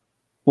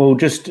 Well,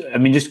 just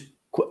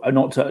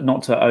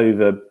not to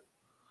over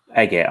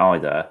egg it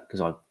either, because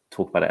I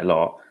talk about it a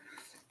lot.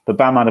 But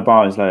Bam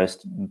Adebayo's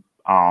lowest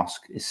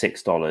ask is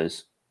 $6.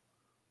 $6.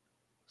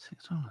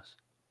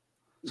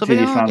 So they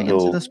are getting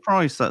to this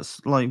price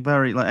that's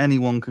very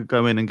anyone could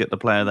go in and get the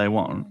player they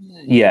want.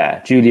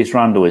 Yeah, Julius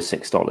Randle is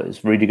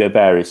 $6. Rudy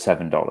Gobert is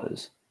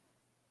 $7.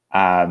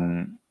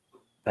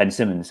 Ben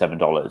Simmons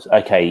 $7.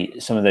 Okay,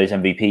 some of those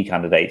MVP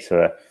candidates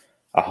are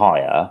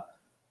higher,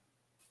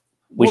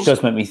 which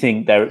does make me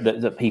think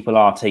that people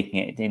are taking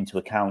it into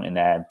account in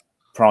their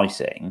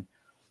pricing.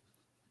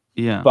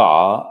 Yeah.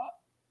 But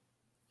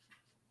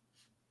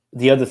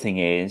the other thing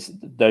is,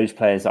 those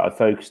players that I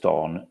focused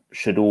on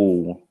should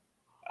all,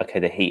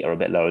 the Heat are a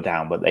bit lower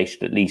down, but they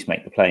should at least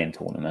make the play-in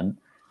tournament.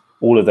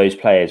 All of those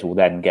players will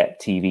then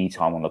get TV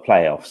time on the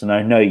playoffs. And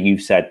I know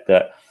you've said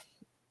that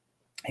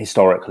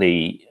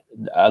historically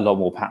a lot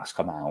more packs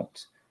come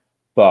out,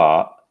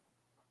 but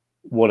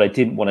what I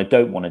don't want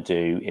to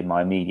do in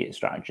my immediate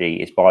strategy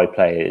is buy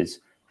players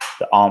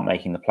that aren't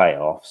making the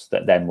playoffs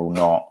that then will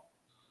not.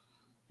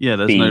 Yeah,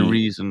 there's no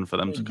reason for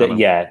them to come.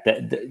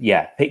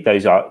 Pick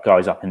those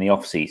guys up in the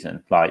off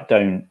season.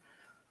 Don't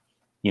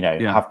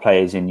have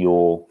players in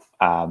your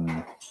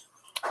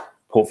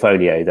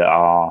portfolio that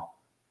are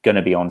going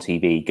to be on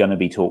TV, going to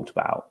be talked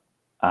about.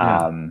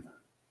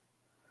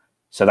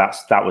 So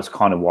that was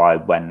kind of why I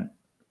went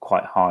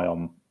quite high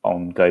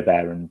on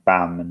Gobert and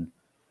Bam and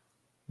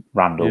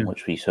Randall,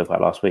 which we spoke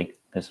about last week.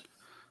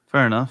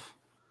 Fair enough.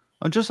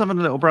 I'm just having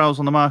a little browse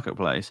on the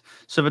marketplace.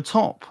 So the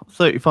top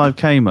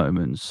 35K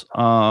moments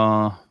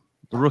are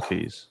the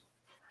rookies,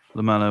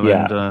 LaMelo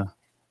and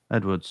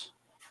Edwards,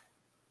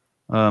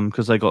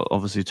 because they got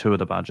obviously two of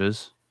the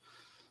badges.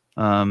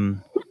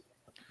 But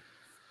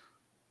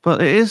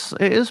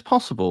it is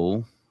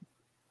possible.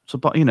 So,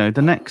 but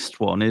the next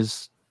one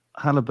is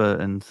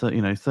Halliburton,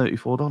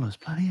 $34.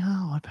 Bloody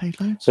hell, I paid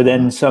loads. But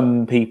then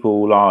some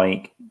people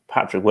like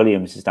Patrick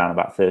Williams is down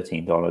about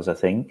 $13, I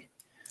think.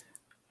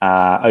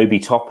 Obi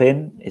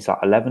Toppin is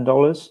like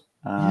 $11.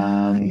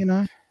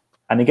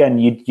 And again,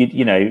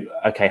 you know,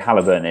 okay,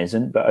 Halliburton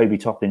isn't, but Obi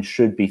Toppin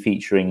should be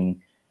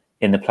featuring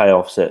in the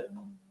playoffs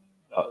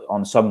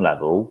on some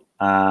level.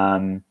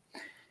 And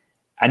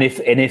if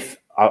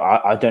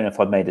I don't know if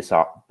I've made this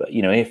up, but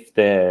you know, if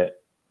the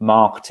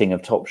marketing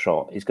of Top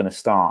Shot is going to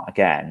start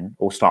again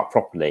or start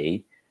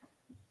properly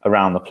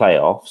around the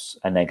playoffs,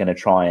 and they're going to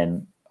try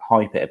and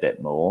hype it a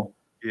bit more.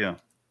 Yeah,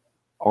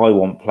 I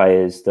want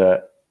players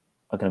that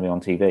are going to be on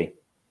TV.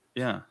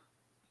 Yeah.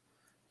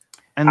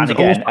 And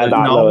again, at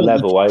that lower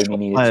level, I only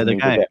needed to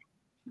move a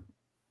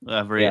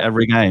bit.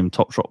 Every game,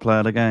 Top Shot player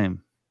of the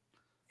game.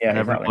 Yeah, and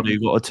everybody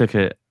got a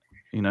ticket,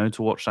 you know,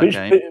 to watch that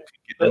game. At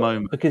the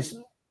moment, because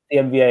the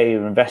NBA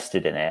are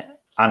invested in it,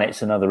 and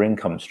it's another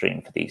income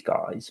stream for these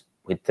guys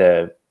with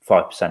the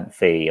 5%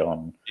 fee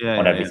on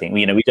everything.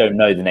 You know, we don't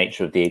know the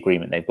nature of the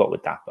agreement they've got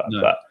with Dapper,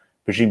 but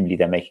presumably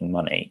they're making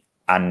money.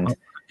 And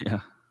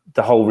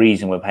the whole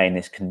reason we're paying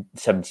this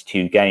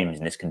 72 games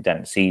in this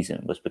condensed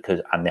season was because,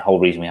 and the whole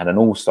reason we had an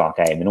all-star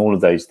game and all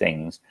of those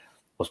things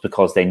was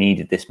because they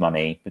needed this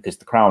money because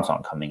the crowds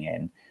aren't coming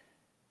in.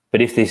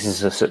 But if this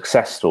is a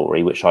success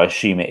story, which I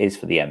assume it is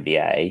for the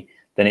NBA,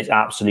 then it's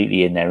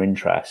absolutely in their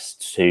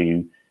interest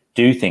to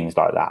do things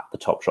like that, the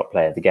Top Shot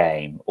player of the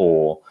game,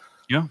 or,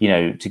 you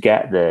know, to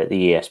get the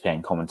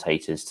ESPN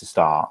commentators to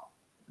start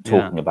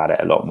talking about it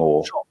a lot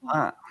more.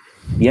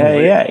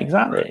 Yeah,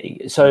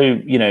 exactly. So,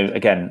 you know,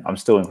 again, I'm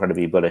still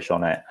incredibly bullish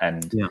on it.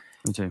 And me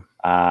too.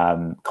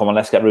 Come on,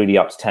 let's get Rudy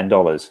up to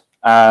 $10.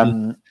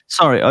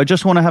 Sorry, I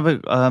just want to have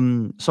a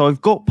so I've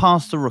got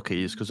past the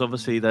rookies because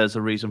obviously there's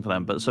a reason for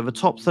them. But so the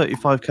top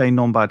 35k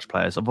non-badge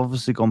players, I've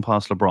obviously gone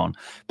past LeBron.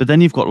 But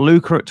then you've got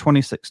Luka at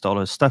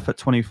 $26, Steph at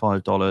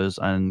 $25,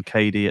 and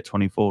KD at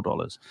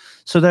 $24.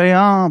 So they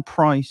are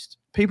priced.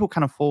 People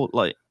can afford,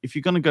 like, if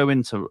you're going to go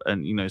into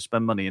and, you know,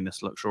 spend money in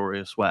this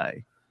luxurious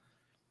way,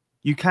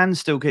 you can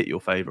still get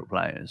your favorite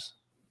players.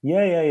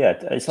 Yeah.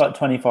 It's like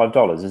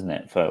 $25, isn't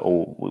it, for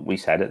all we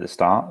said at the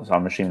start? So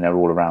I'm assuming they're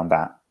all around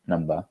that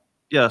number.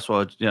 Yeah, that's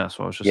what I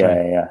was just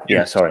saying.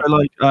 Yeah. Sorry. So,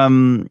 like,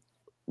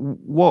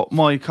 what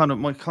my kind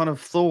of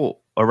thought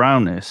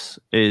around this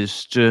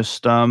is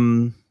just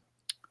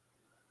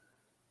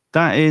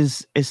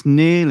it's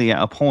nearly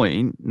at a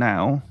point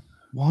now.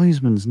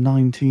 Wiseman's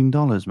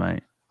 $19,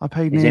 mate. I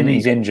paid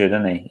he's injured,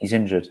 isn't he? He's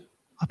injured.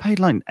 I paid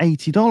like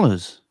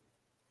 $80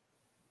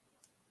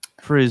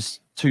 for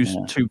his two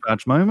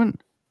badge moment.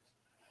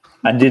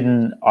 And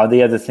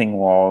the other thing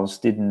was,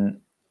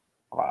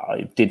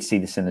 I did see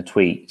this in the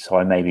tweet, so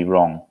I may be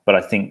wrong, but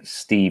I think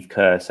Steve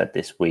Kerr said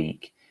this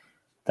week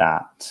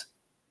that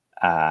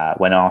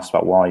when asked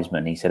about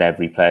Wiseman, he said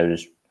every player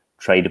is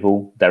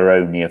tradable. There are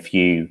only a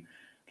few,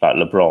 like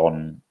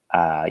LeBron,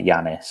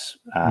 Giannis,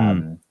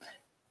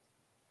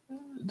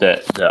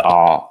 that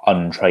are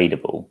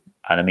untradeable.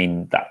 And I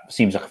mean, that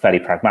seems like a fairly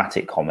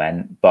pragmatic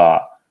comment,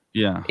 but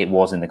it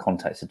was in the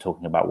context of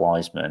talking about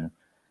Wiseman.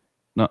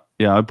 No,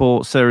 I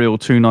bought Serial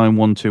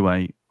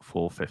 29128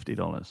 for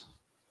 $50.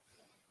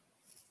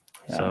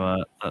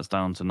 So that's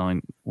down to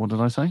 9. What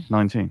did I say?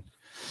 19.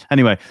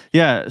 Anyway,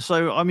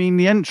 so I mean,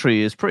 the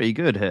entry is pretty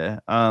good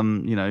here.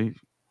 You know,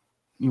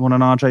 you want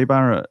an RJ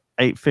Barrett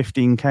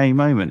 815k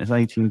moment, it's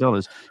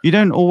 $18. You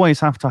don't always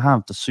have to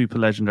have the super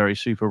legendary,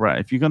 super rare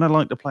if you're going to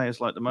like the players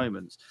like the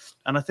moments.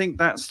 And I think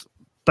that's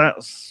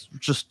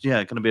just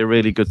going to be a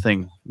really good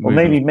thing. Well,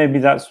 maybe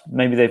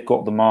they've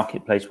got the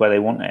marketplace where they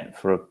want it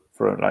for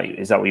like,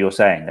 is that what you're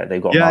saying, that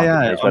they've got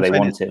marketplace where they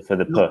want it for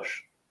the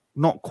push?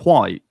 Not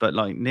quite, but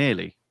like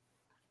nearly.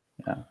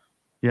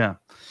 Yeah.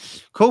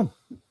 Cool.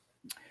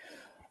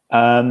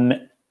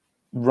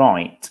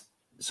 Right.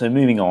 So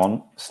moving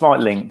on,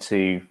 slight link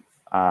to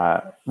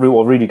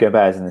Rudy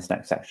Gobert's in this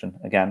next section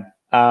again.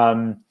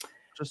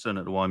 Just doing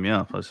it to wind me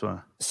up, I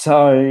swear.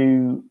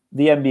 So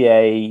the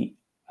NBA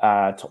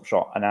Top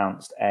Shot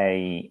announced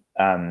a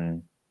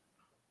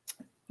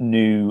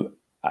new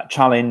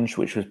challenge,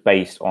 which was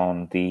based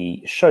on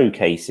the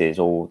showcases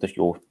or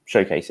your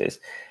showcases,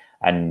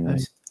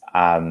 and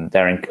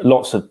they're in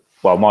lots of.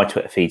 Well, my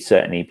Twitter feed's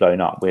certainly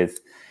blown up with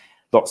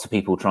lots of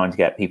people trying to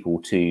get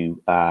people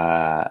to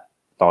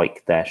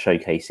like their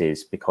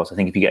showcases, because I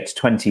think if you get to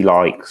 20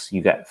 likes,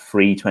 you get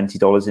free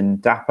 $20 in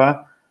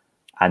Dapper.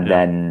 And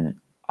then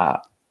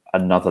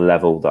another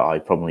level that I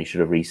probably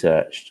should have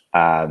researched,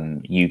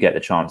 you get the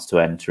chance to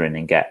enter in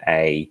and get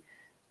a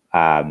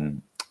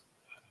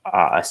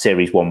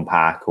Series 1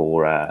 pack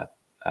or a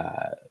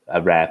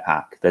rare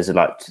pack. There's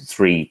like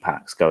 3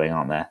 packs going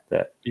on there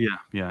that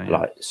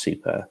like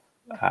super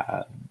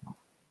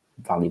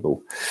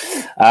valuable.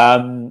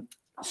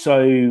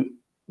 So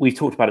we've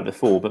talked about it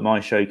before, but my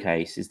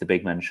showcase is the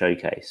Big Men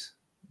Showcase,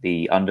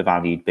 the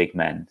Undervalued Big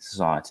Men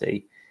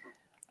Society.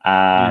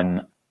 I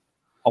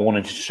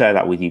wanted to share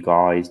that with you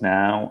guys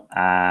now,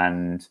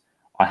 and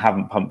I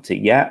haven't pumped it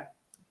yet,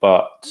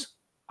 but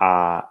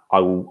I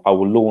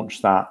will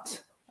launch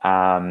that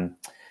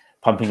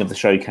pumping up the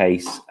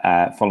showcase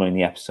following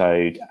the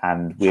episode,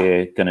 and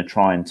we're going to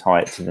try and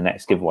tie it to the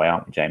next giveaway,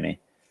 aren't we, Jamie?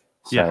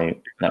 So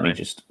let me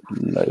just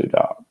load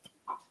up.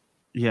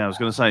 Yeah, I was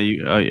going to say,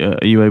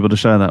 are you able to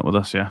share that with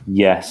us? Yeah.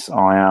 Yes,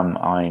 I am.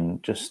 I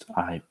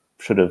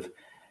should have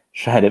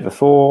shared it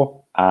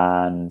before,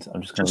 and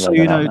I'm just going to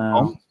load that up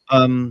now.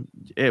 Tom,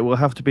 it will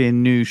have to be a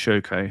new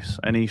showcase.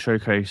 Any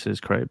showcases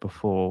created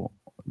before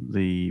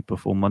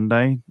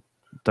Monday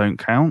don't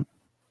count.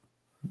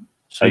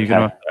 So you're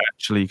going to have to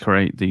actually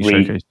create the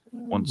showcase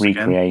once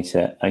again. Recreate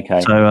it.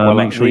 Okay. So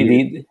make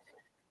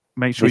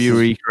sure you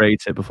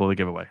recreate it before the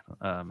giveaway.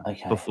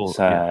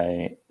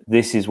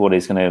 This is what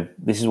is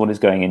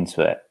going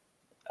into it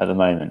at the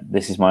moment.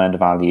 This is my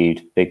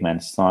undervalued Big Men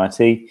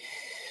Society.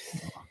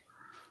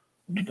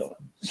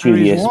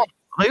 Series 1.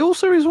 Are they all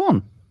Series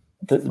 1?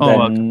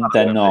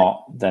 They're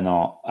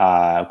not.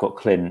 I've got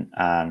Clint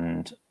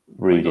and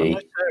Rudy.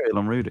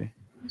 On Rudy.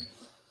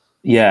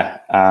 Yeah.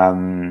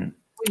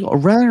 You got a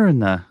rare in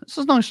there. This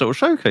is a nice little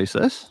showcase.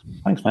 This.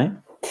 Thanks, mate.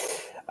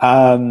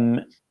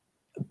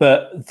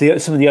 But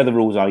some of the other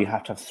rules are you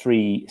have to have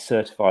 3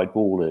 certified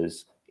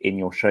ballers in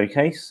your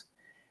showcase.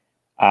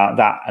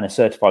 And a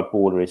certified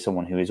baller is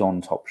someone who is on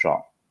Top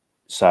Shot.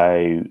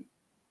 So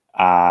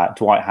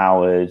Dwight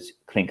Howard,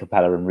 Clint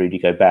Capella, and Rudy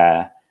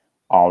Gobert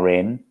are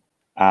in.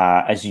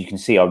 As you can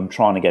see, I'm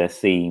trying to get a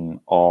theme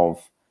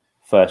of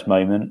first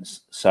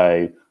moments.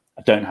 So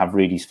I don't have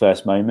Rudy's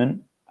first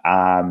moment,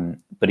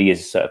 but he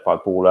is a certified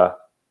baller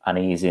and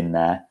he is in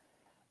there.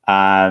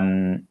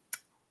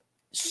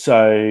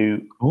 So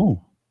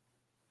cool.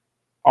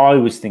 I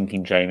was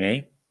thinking,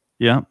 Jamie,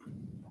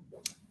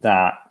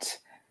 that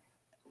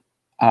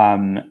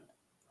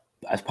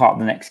as part of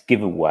the next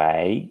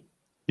giveaway,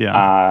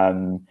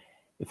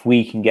 if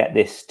we can get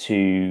this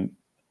to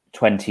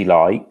 20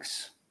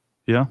 likes,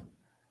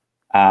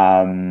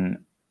 and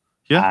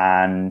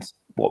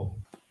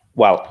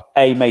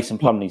Mason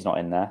Plumlee's not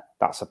in there.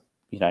 That's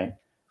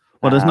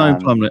Well, there's no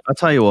Plumlee. I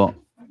tell you what,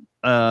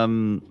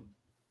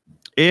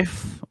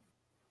 if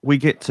we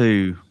get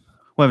to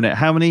wait a minute,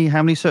 how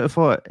many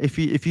certified? If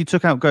you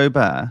took out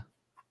Gobert,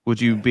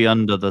 would you be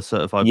under the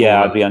certified?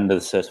 Yeah, baller? I'd be under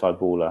the certified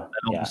baller.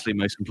 And obviously,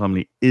 Mason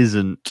Plumlee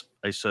isn't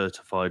a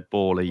certified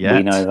baller yet.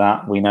 We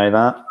know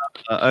that.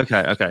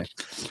 Okay.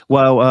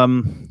 Well,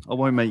 I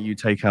won't make you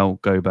take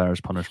out Gobert as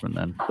punishment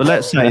then. But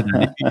let's say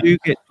then, if you do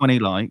get 20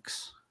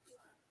 likes,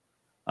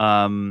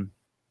 everyone,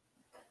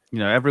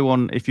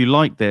 if you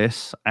like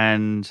this,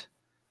 and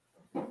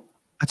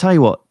I tell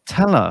you what,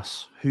 tell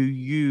us who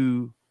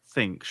you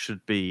think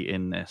should be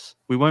in this.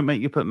 We won't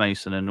make you put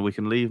Mason in. We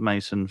can leave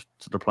Mason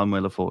to the Plum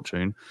Wheel of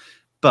Fortune.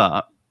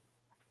 But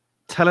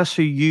tell us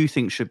who you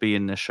think should be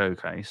in this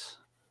showcase.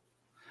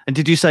 And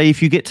did you say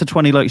if you get to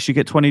 20 likes, you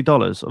get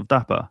 $20 of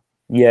Dapper?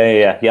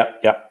 Yeah.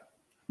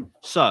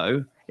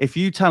 So if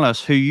you tell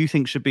us who you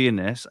think should be in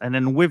this, and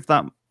then with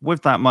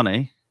that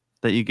money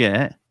that you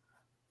get,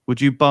 would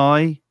you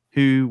buy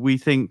who we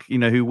think,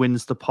 who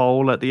wins the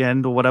poll at the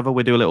end or whatever?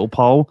 We do a little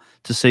poll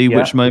to see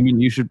which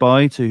moment you should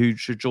buy to who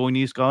should join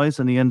these guys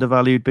in the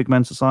undervalued Big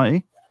Men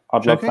Society.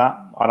 I'd love that.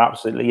 I'd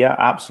absolutely.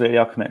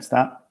 I'll commit to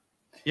that.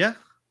 Yeah.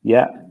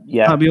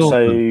 That'd be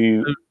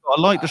awesome. So I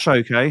like the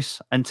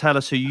showcase, and tell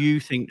us who you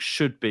think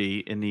should be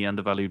in the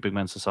undervalued Big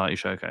Men Society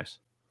showcase.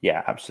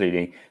 Yeah,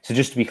 absolutely. So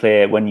just to be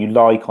clear, when you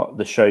like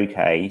the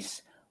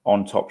showcase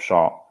on Top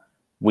Shot,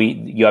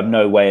 you have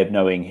no way of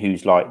knowing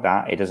who's like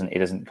that. It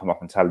doesn't come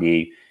up and tell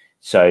you.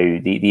 So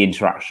the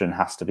interaction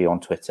has to be on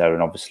Twitter,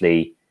 and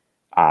obviously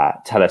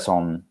tell us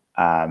on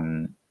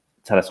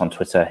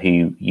Twitter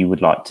who you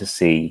would like to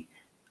see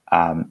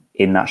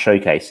in that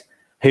showcase.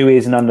 Who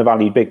is an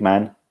undervalued big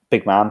man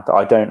that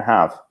I don't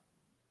have?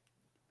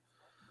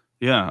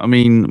 Yeah, I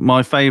mean,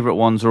 my favourite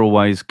ones are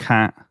always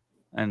Kat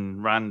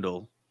and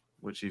Randall,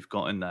 which you've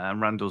got in there.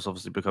 And Randall's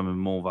obviously becoming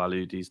more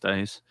valued these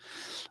days.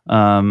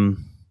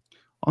 I'm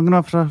going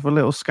to have a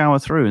little scour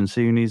through and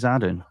see who needs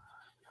adding.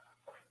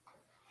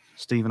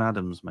 Steven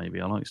Adams, maybe.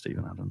 I like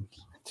Steven Adams.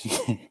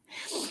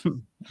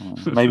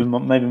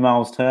 maybe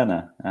Miles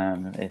Turner,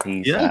 if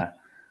he's the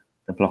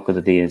block of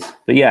the Diaz.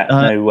 But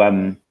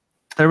no.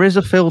 There is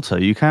a filter.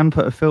 You can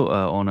put a filter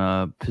on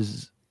a.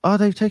 Oh,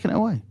 they've taken it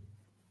away.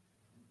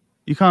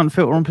 You can't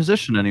filter on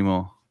position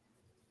anymore.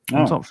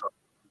 On Top Shot.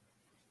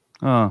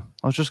 Oh,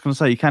 I was just going to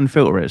say you can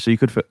filter it, so you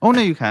could. Oh no,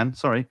 you can.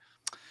 Sorry.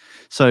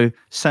 So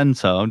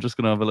center. I'm just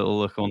going to have a little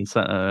look on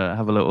center.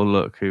 Have a little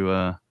look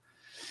who.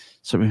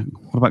 So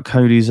what about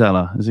Cody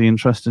Zeller? Is he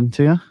interesting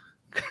to you?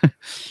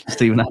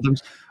 Steven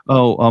Adams.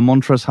 Oh,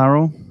 Montrezl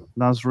Harrell,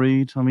 Naz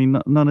Reid. I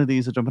mean, none of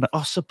these are jumping out. Oh,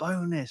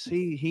 Sabonis.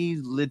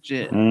 He's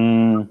legit.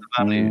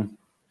 Value.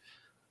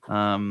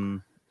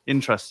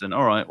 Interesting.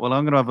 All right. Well,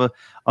 I'm gonna have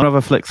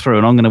a flick through,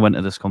 and I'm gonna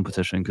enter this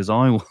competition because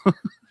I will.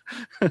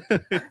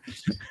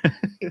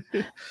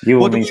 You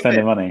will be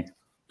spending money.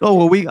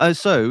 Oh well,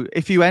 so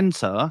if you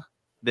enter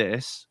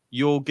this,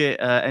 you'll get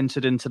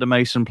entered into the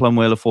Mason Plum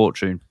Wheel of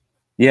Fortune.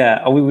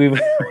 Yeah, we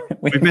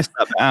missed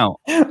that bit out.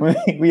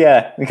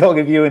 We can't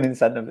give you an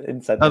incentive.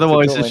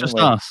 Otherwise, it's just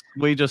us.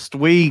 We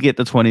get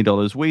the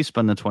 $20. We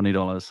spend the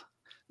 $20.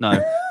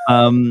 No.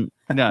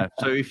 No.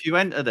 So if you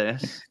enter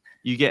this,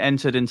 you get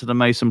entered into the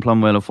Mason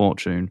Plum Wheel of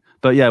Fortune.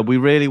 But yeah, we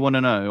really want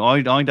to know.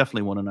 I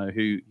definitely want to know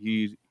who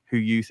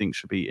you think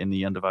should be in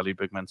the Undervalued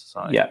Big Men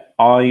Society. Yeah,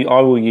 I'll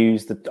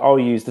use the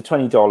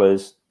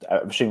 $20,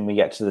 assuming we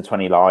get to the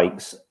 20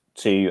 likes,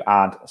 to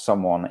add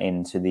someone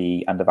into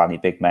the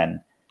Undervalued Big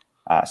Men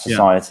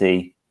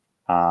Society,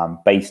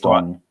 based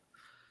on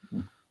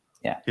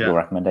your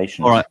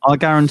recommendations. All right, I'll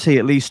guarantee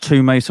at least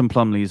 2 Mason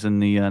Plumleys in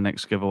the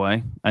next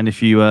giveaway, and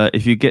if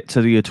you get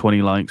to the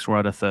 20 likes, we'll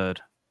add a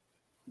third.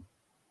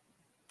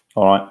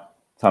 All right,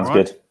 sounds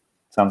good.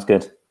 Sounds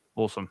good.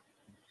 Awesome.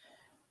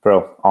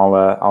 Bro,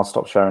 I'll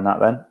stop sharing that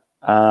then.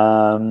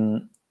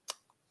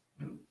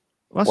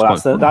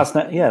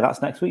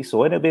 That's next week,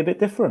 so it'll be a bit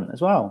different as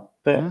well.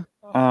 Bit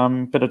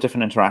of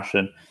different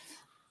interaction.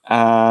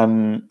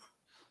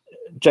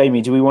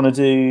 Jamie, do we want to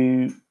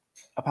do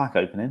a pack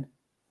opening?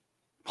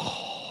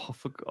 Oh, I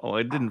forgot. Oh,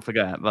 I didn't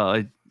forget,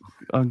 but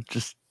I'm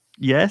just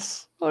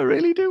yes, I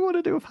really do want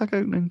to do a pack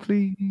opening,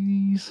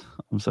 please.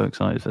 I'm so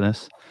excited for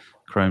this.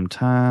 Chrome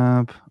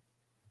tab.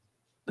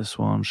 This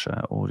one,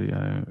 share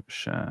audio,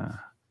 share.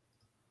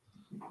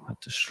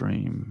 Add to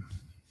stream.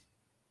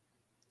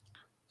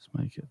 Let's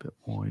make it a bit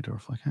wider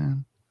if I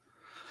can.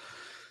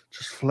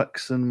 Just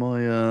flexing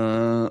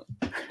my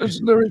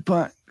legendary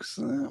packs.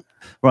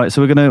 Right,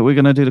 so we're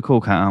gonna do the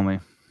cool cat, aren't we?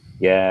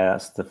 Yeah,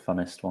 that's the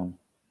funnest one.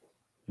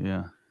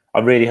 Yeah. I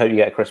really hope you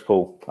get Chris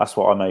Paul. That's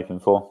what I'm hoping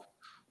for.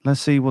 Let's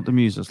see what the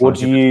music's like.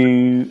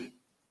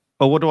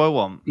 What do I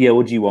want? Yeah,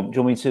 what do you want? Do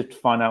you want me to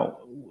find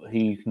out who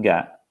you can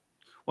get?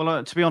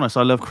 Well, to be honest,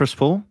 I love Chris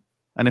Paul.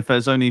 And if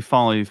there's only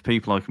 5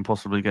 people I can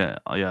possibly get,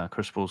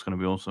 Chris Paul's going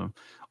to be awesome.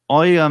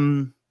 I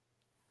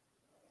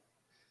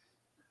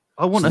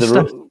want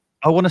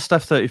a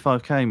Steph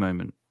 35k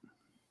moment.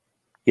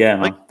 Yeah,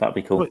 man, that'd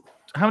be cool.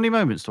 How many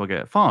moments do I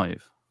get?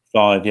 5?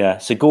 5, yeah.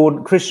 So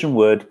Christian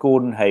Wood,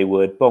 Gordon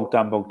Hayward,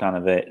 Bogdan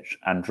Bogdanovic,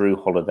 and Drew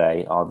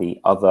Holiday are the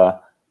other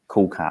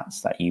cool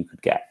cats that you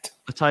could get.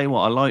 I tell you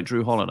what, I like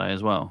Drew Holiday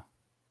as well.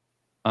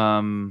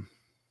 And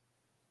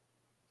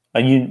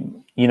I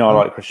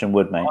like Christian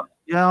Wood, mate.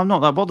 Yeah, I'm not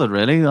that bothered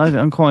really.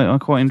 I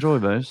quite enjoy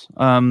those.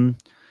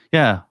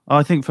 Yeah,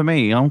 I think for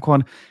me, I'm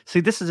quite.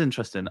 See, this is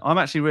interesting. I'm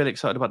actually really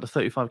excited about the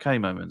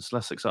 35k moments.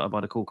 Less excited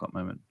by the cool cut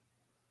moment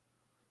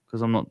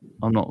because I'm not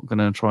going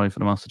to try for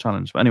the Master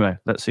Challenge. But anyway,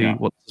 let's see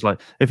what it's like.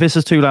 If this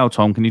is too loud,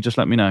 Tom, can you just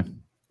let me know?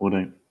 Will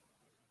do.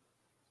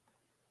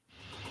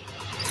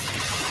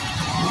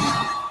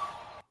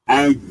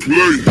 I'll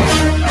play.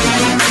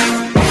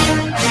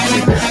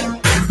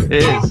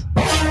 It is.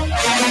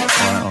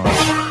 All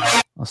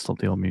right. I'll stop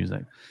the old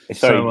music. It's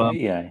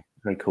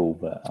very cool,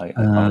 but I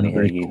can't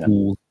hear you.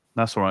 Cool.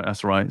 That's all right.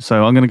 That's all right.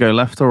 So I'm going to go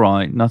left or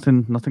right.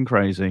 Nothing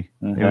crazy.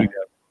 Mm-hmm. Here we go.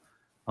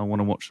 I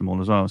want to watch them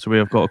all as well. So we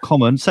have got a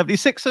common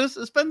 76ers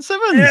as Ben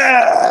Simmons.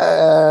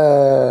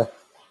 Yeah.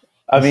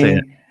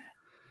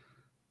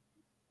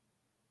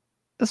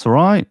 That's all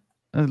right.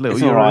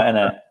 It's all right, isn't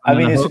it? I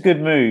mean, it's a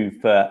good move,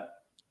 but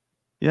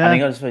yeah,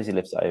 I suppose he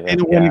lifts it over.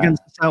 In a win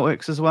against the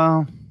Celtics as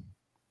well.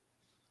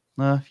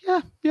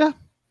 Yeah.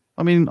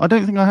 I mean, I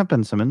don't think I have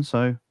Ben Simmons,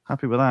 so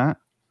happy with that.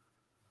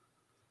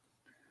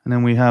 And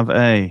then we have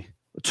a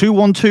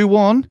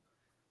 2-1-2-1,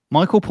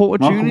 Michael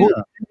Porter Jr.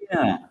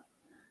 Yeah.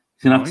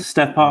 He's going to have to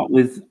step up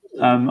with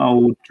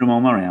old Jamal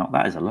Murray out.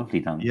 That is a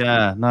lovely dunk.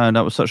 Yeah, no, that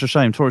was such a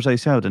shame. Tore his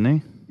ACL, didn't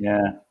he?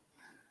 Yeah.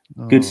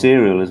 Good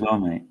serial as well,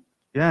 mate.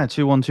 Yeah,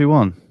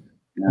 2-1-2-1.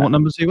 Yeah. What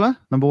numbers he wear?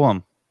 Number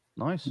 1.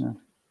 Nice. Yeah.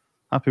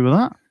 Happy with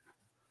that.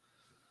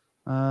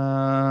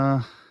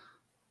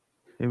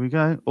 Here we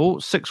go. Oh,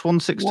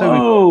 6-1-6-2.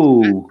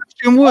 Whoa!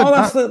 Christian Wood. Oh,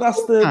 that's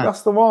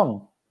the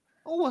one.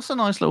 Oh, that's a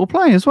nice little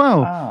play as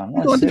well. Nice.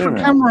 You've got a different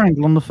camera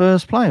angle on the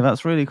first play.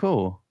 That's really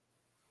cool.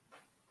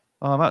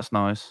 Oh, that's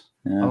nice.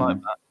 Yeah. I like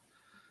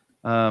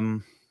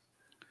that.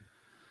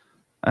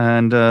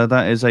 And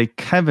that is a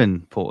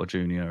Kevin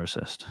Porter Jr.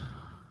 assist.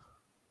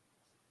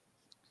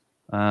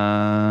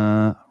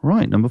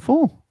 Right, number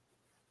 4.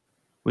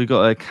 We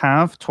got a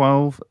Cav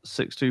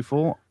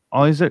 12-6-2-4,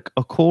 Isaac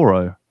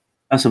Okoro.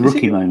 That's a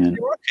rookie moment.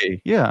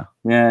 Rookie? Yeah.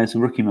 Yeah, it's a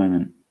rookie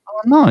moment.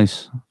 Oh,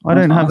 nice. I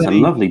don't have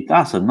any.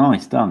 That's a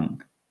nice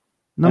dunk.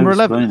 Number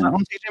 11, is that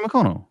on TJ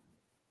McConnell?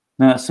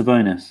 No, that's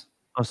Sabonis.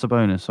 Oh,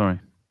 Sabonis, sorry.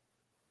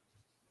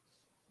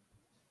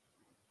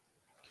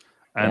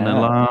 And the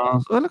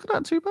last... Oh, look at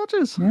that, 2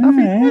 badges. Yeah,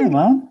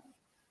 man.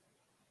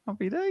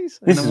 Happy days.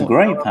 This is a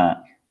great pack.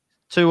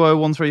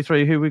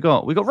 20133, who we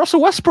got? We got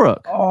Russell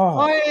Westbrook.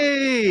 Oh.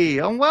 Hey,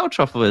 I'm well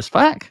chuffed with this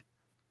pack.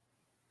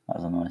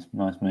 That was a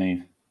nice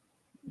move.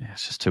 Yeah,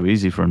 it's just too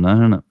easy for him now,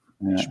 isn't it?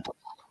 Yeah.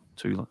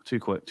 Too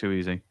quick, too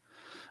easy.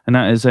 And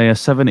that is a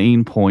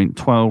 17 point,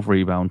 12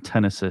 rebound,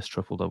 10 assist,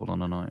 triple-double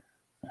on a night.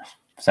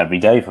 It's every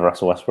day for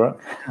Russell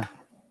Westbrook.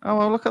 Oh,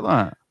 well, look at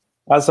that.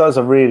 That's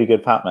a really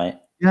good pack, mate.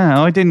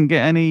 Yeah, I didn't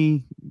get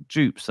any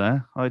dupes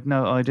there. I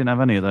didn't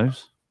have any of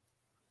those.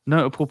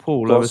 Notable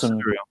Paul,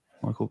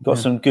 Got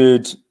some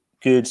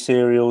good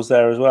serials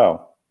there as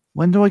well.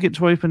 When do I get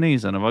to open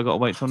these then? Have I got to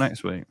wait till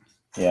next week?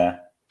 Yeah.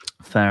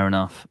 Fair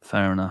enough.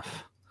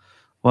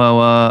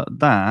 Well,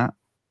 that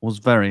was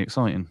very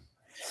exciting.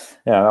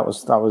 Yeah, that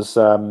was it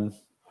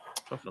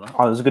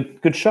was a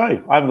good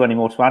show. I haven't got any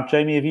more to add.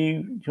 Jamie, do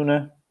you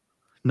wanna?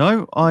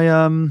 No, I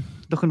am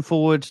looking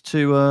forward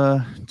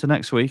to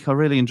next week. I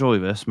really enjoy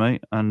this,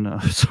 mate.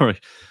 And sorry,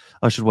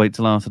 I should wait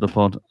till after the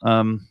pod.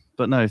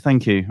 But no,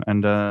 thank you,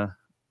 and I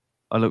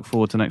look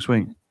forward to next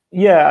week.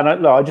 Yeah,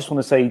 and I just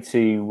want to say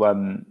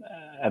to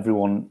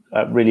everyone,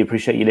 really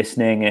appreciate you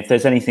listening. If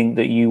there's anything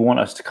that you want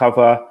us to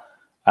cover,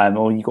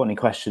 or you've got any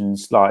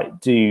questions,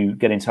 do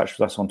get in touch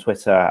with us on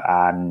Twitter,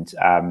 and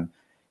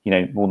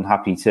more than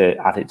happy to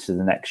add it to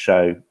the next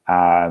show.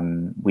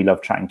 We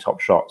love chatting Top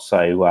Shot,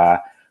 so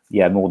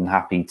more than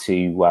happy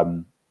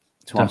to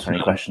answer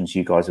any questions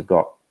you guys have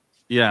got.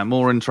 Yeah,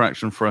 more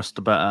interaction for us,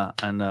 the better.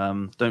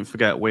 And don't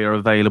forget, we are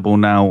available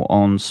now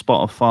on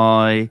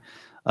Spotify,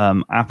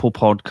 Apple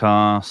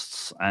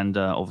Podcasts, and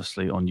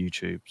obviously on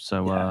YouTube.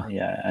 So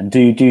and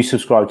do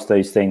subscribe to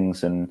those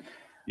things, and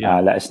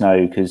let us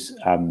know, because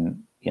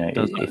it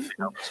does.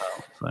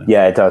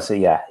 It does.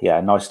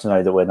 Yeah. Nice to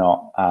know that we're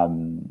not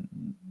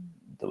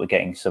that we're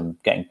getting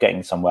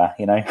somewhere.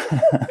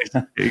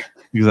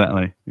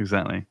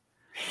 Exactly.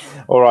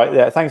 All right.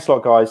 Yeah. Thanks a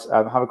lot, guys.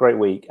 Have a great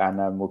week,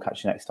 and we'll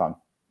catch you next time.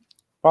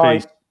 Bye.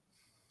 Peace.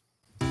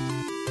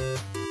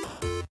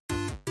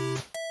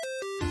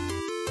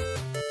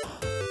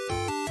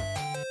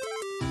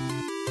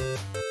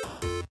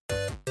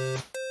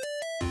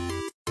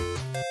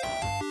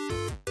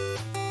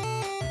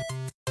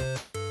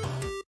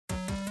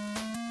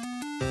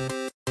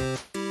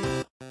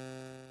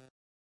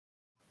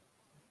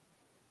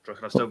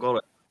 I still got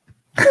it.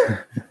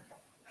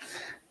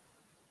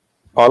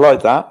 I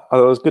like that. I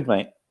thought it was good,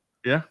 mate.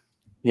 Yeah.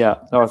 Yeah.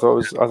 No, I thought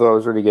it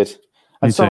was really good. And so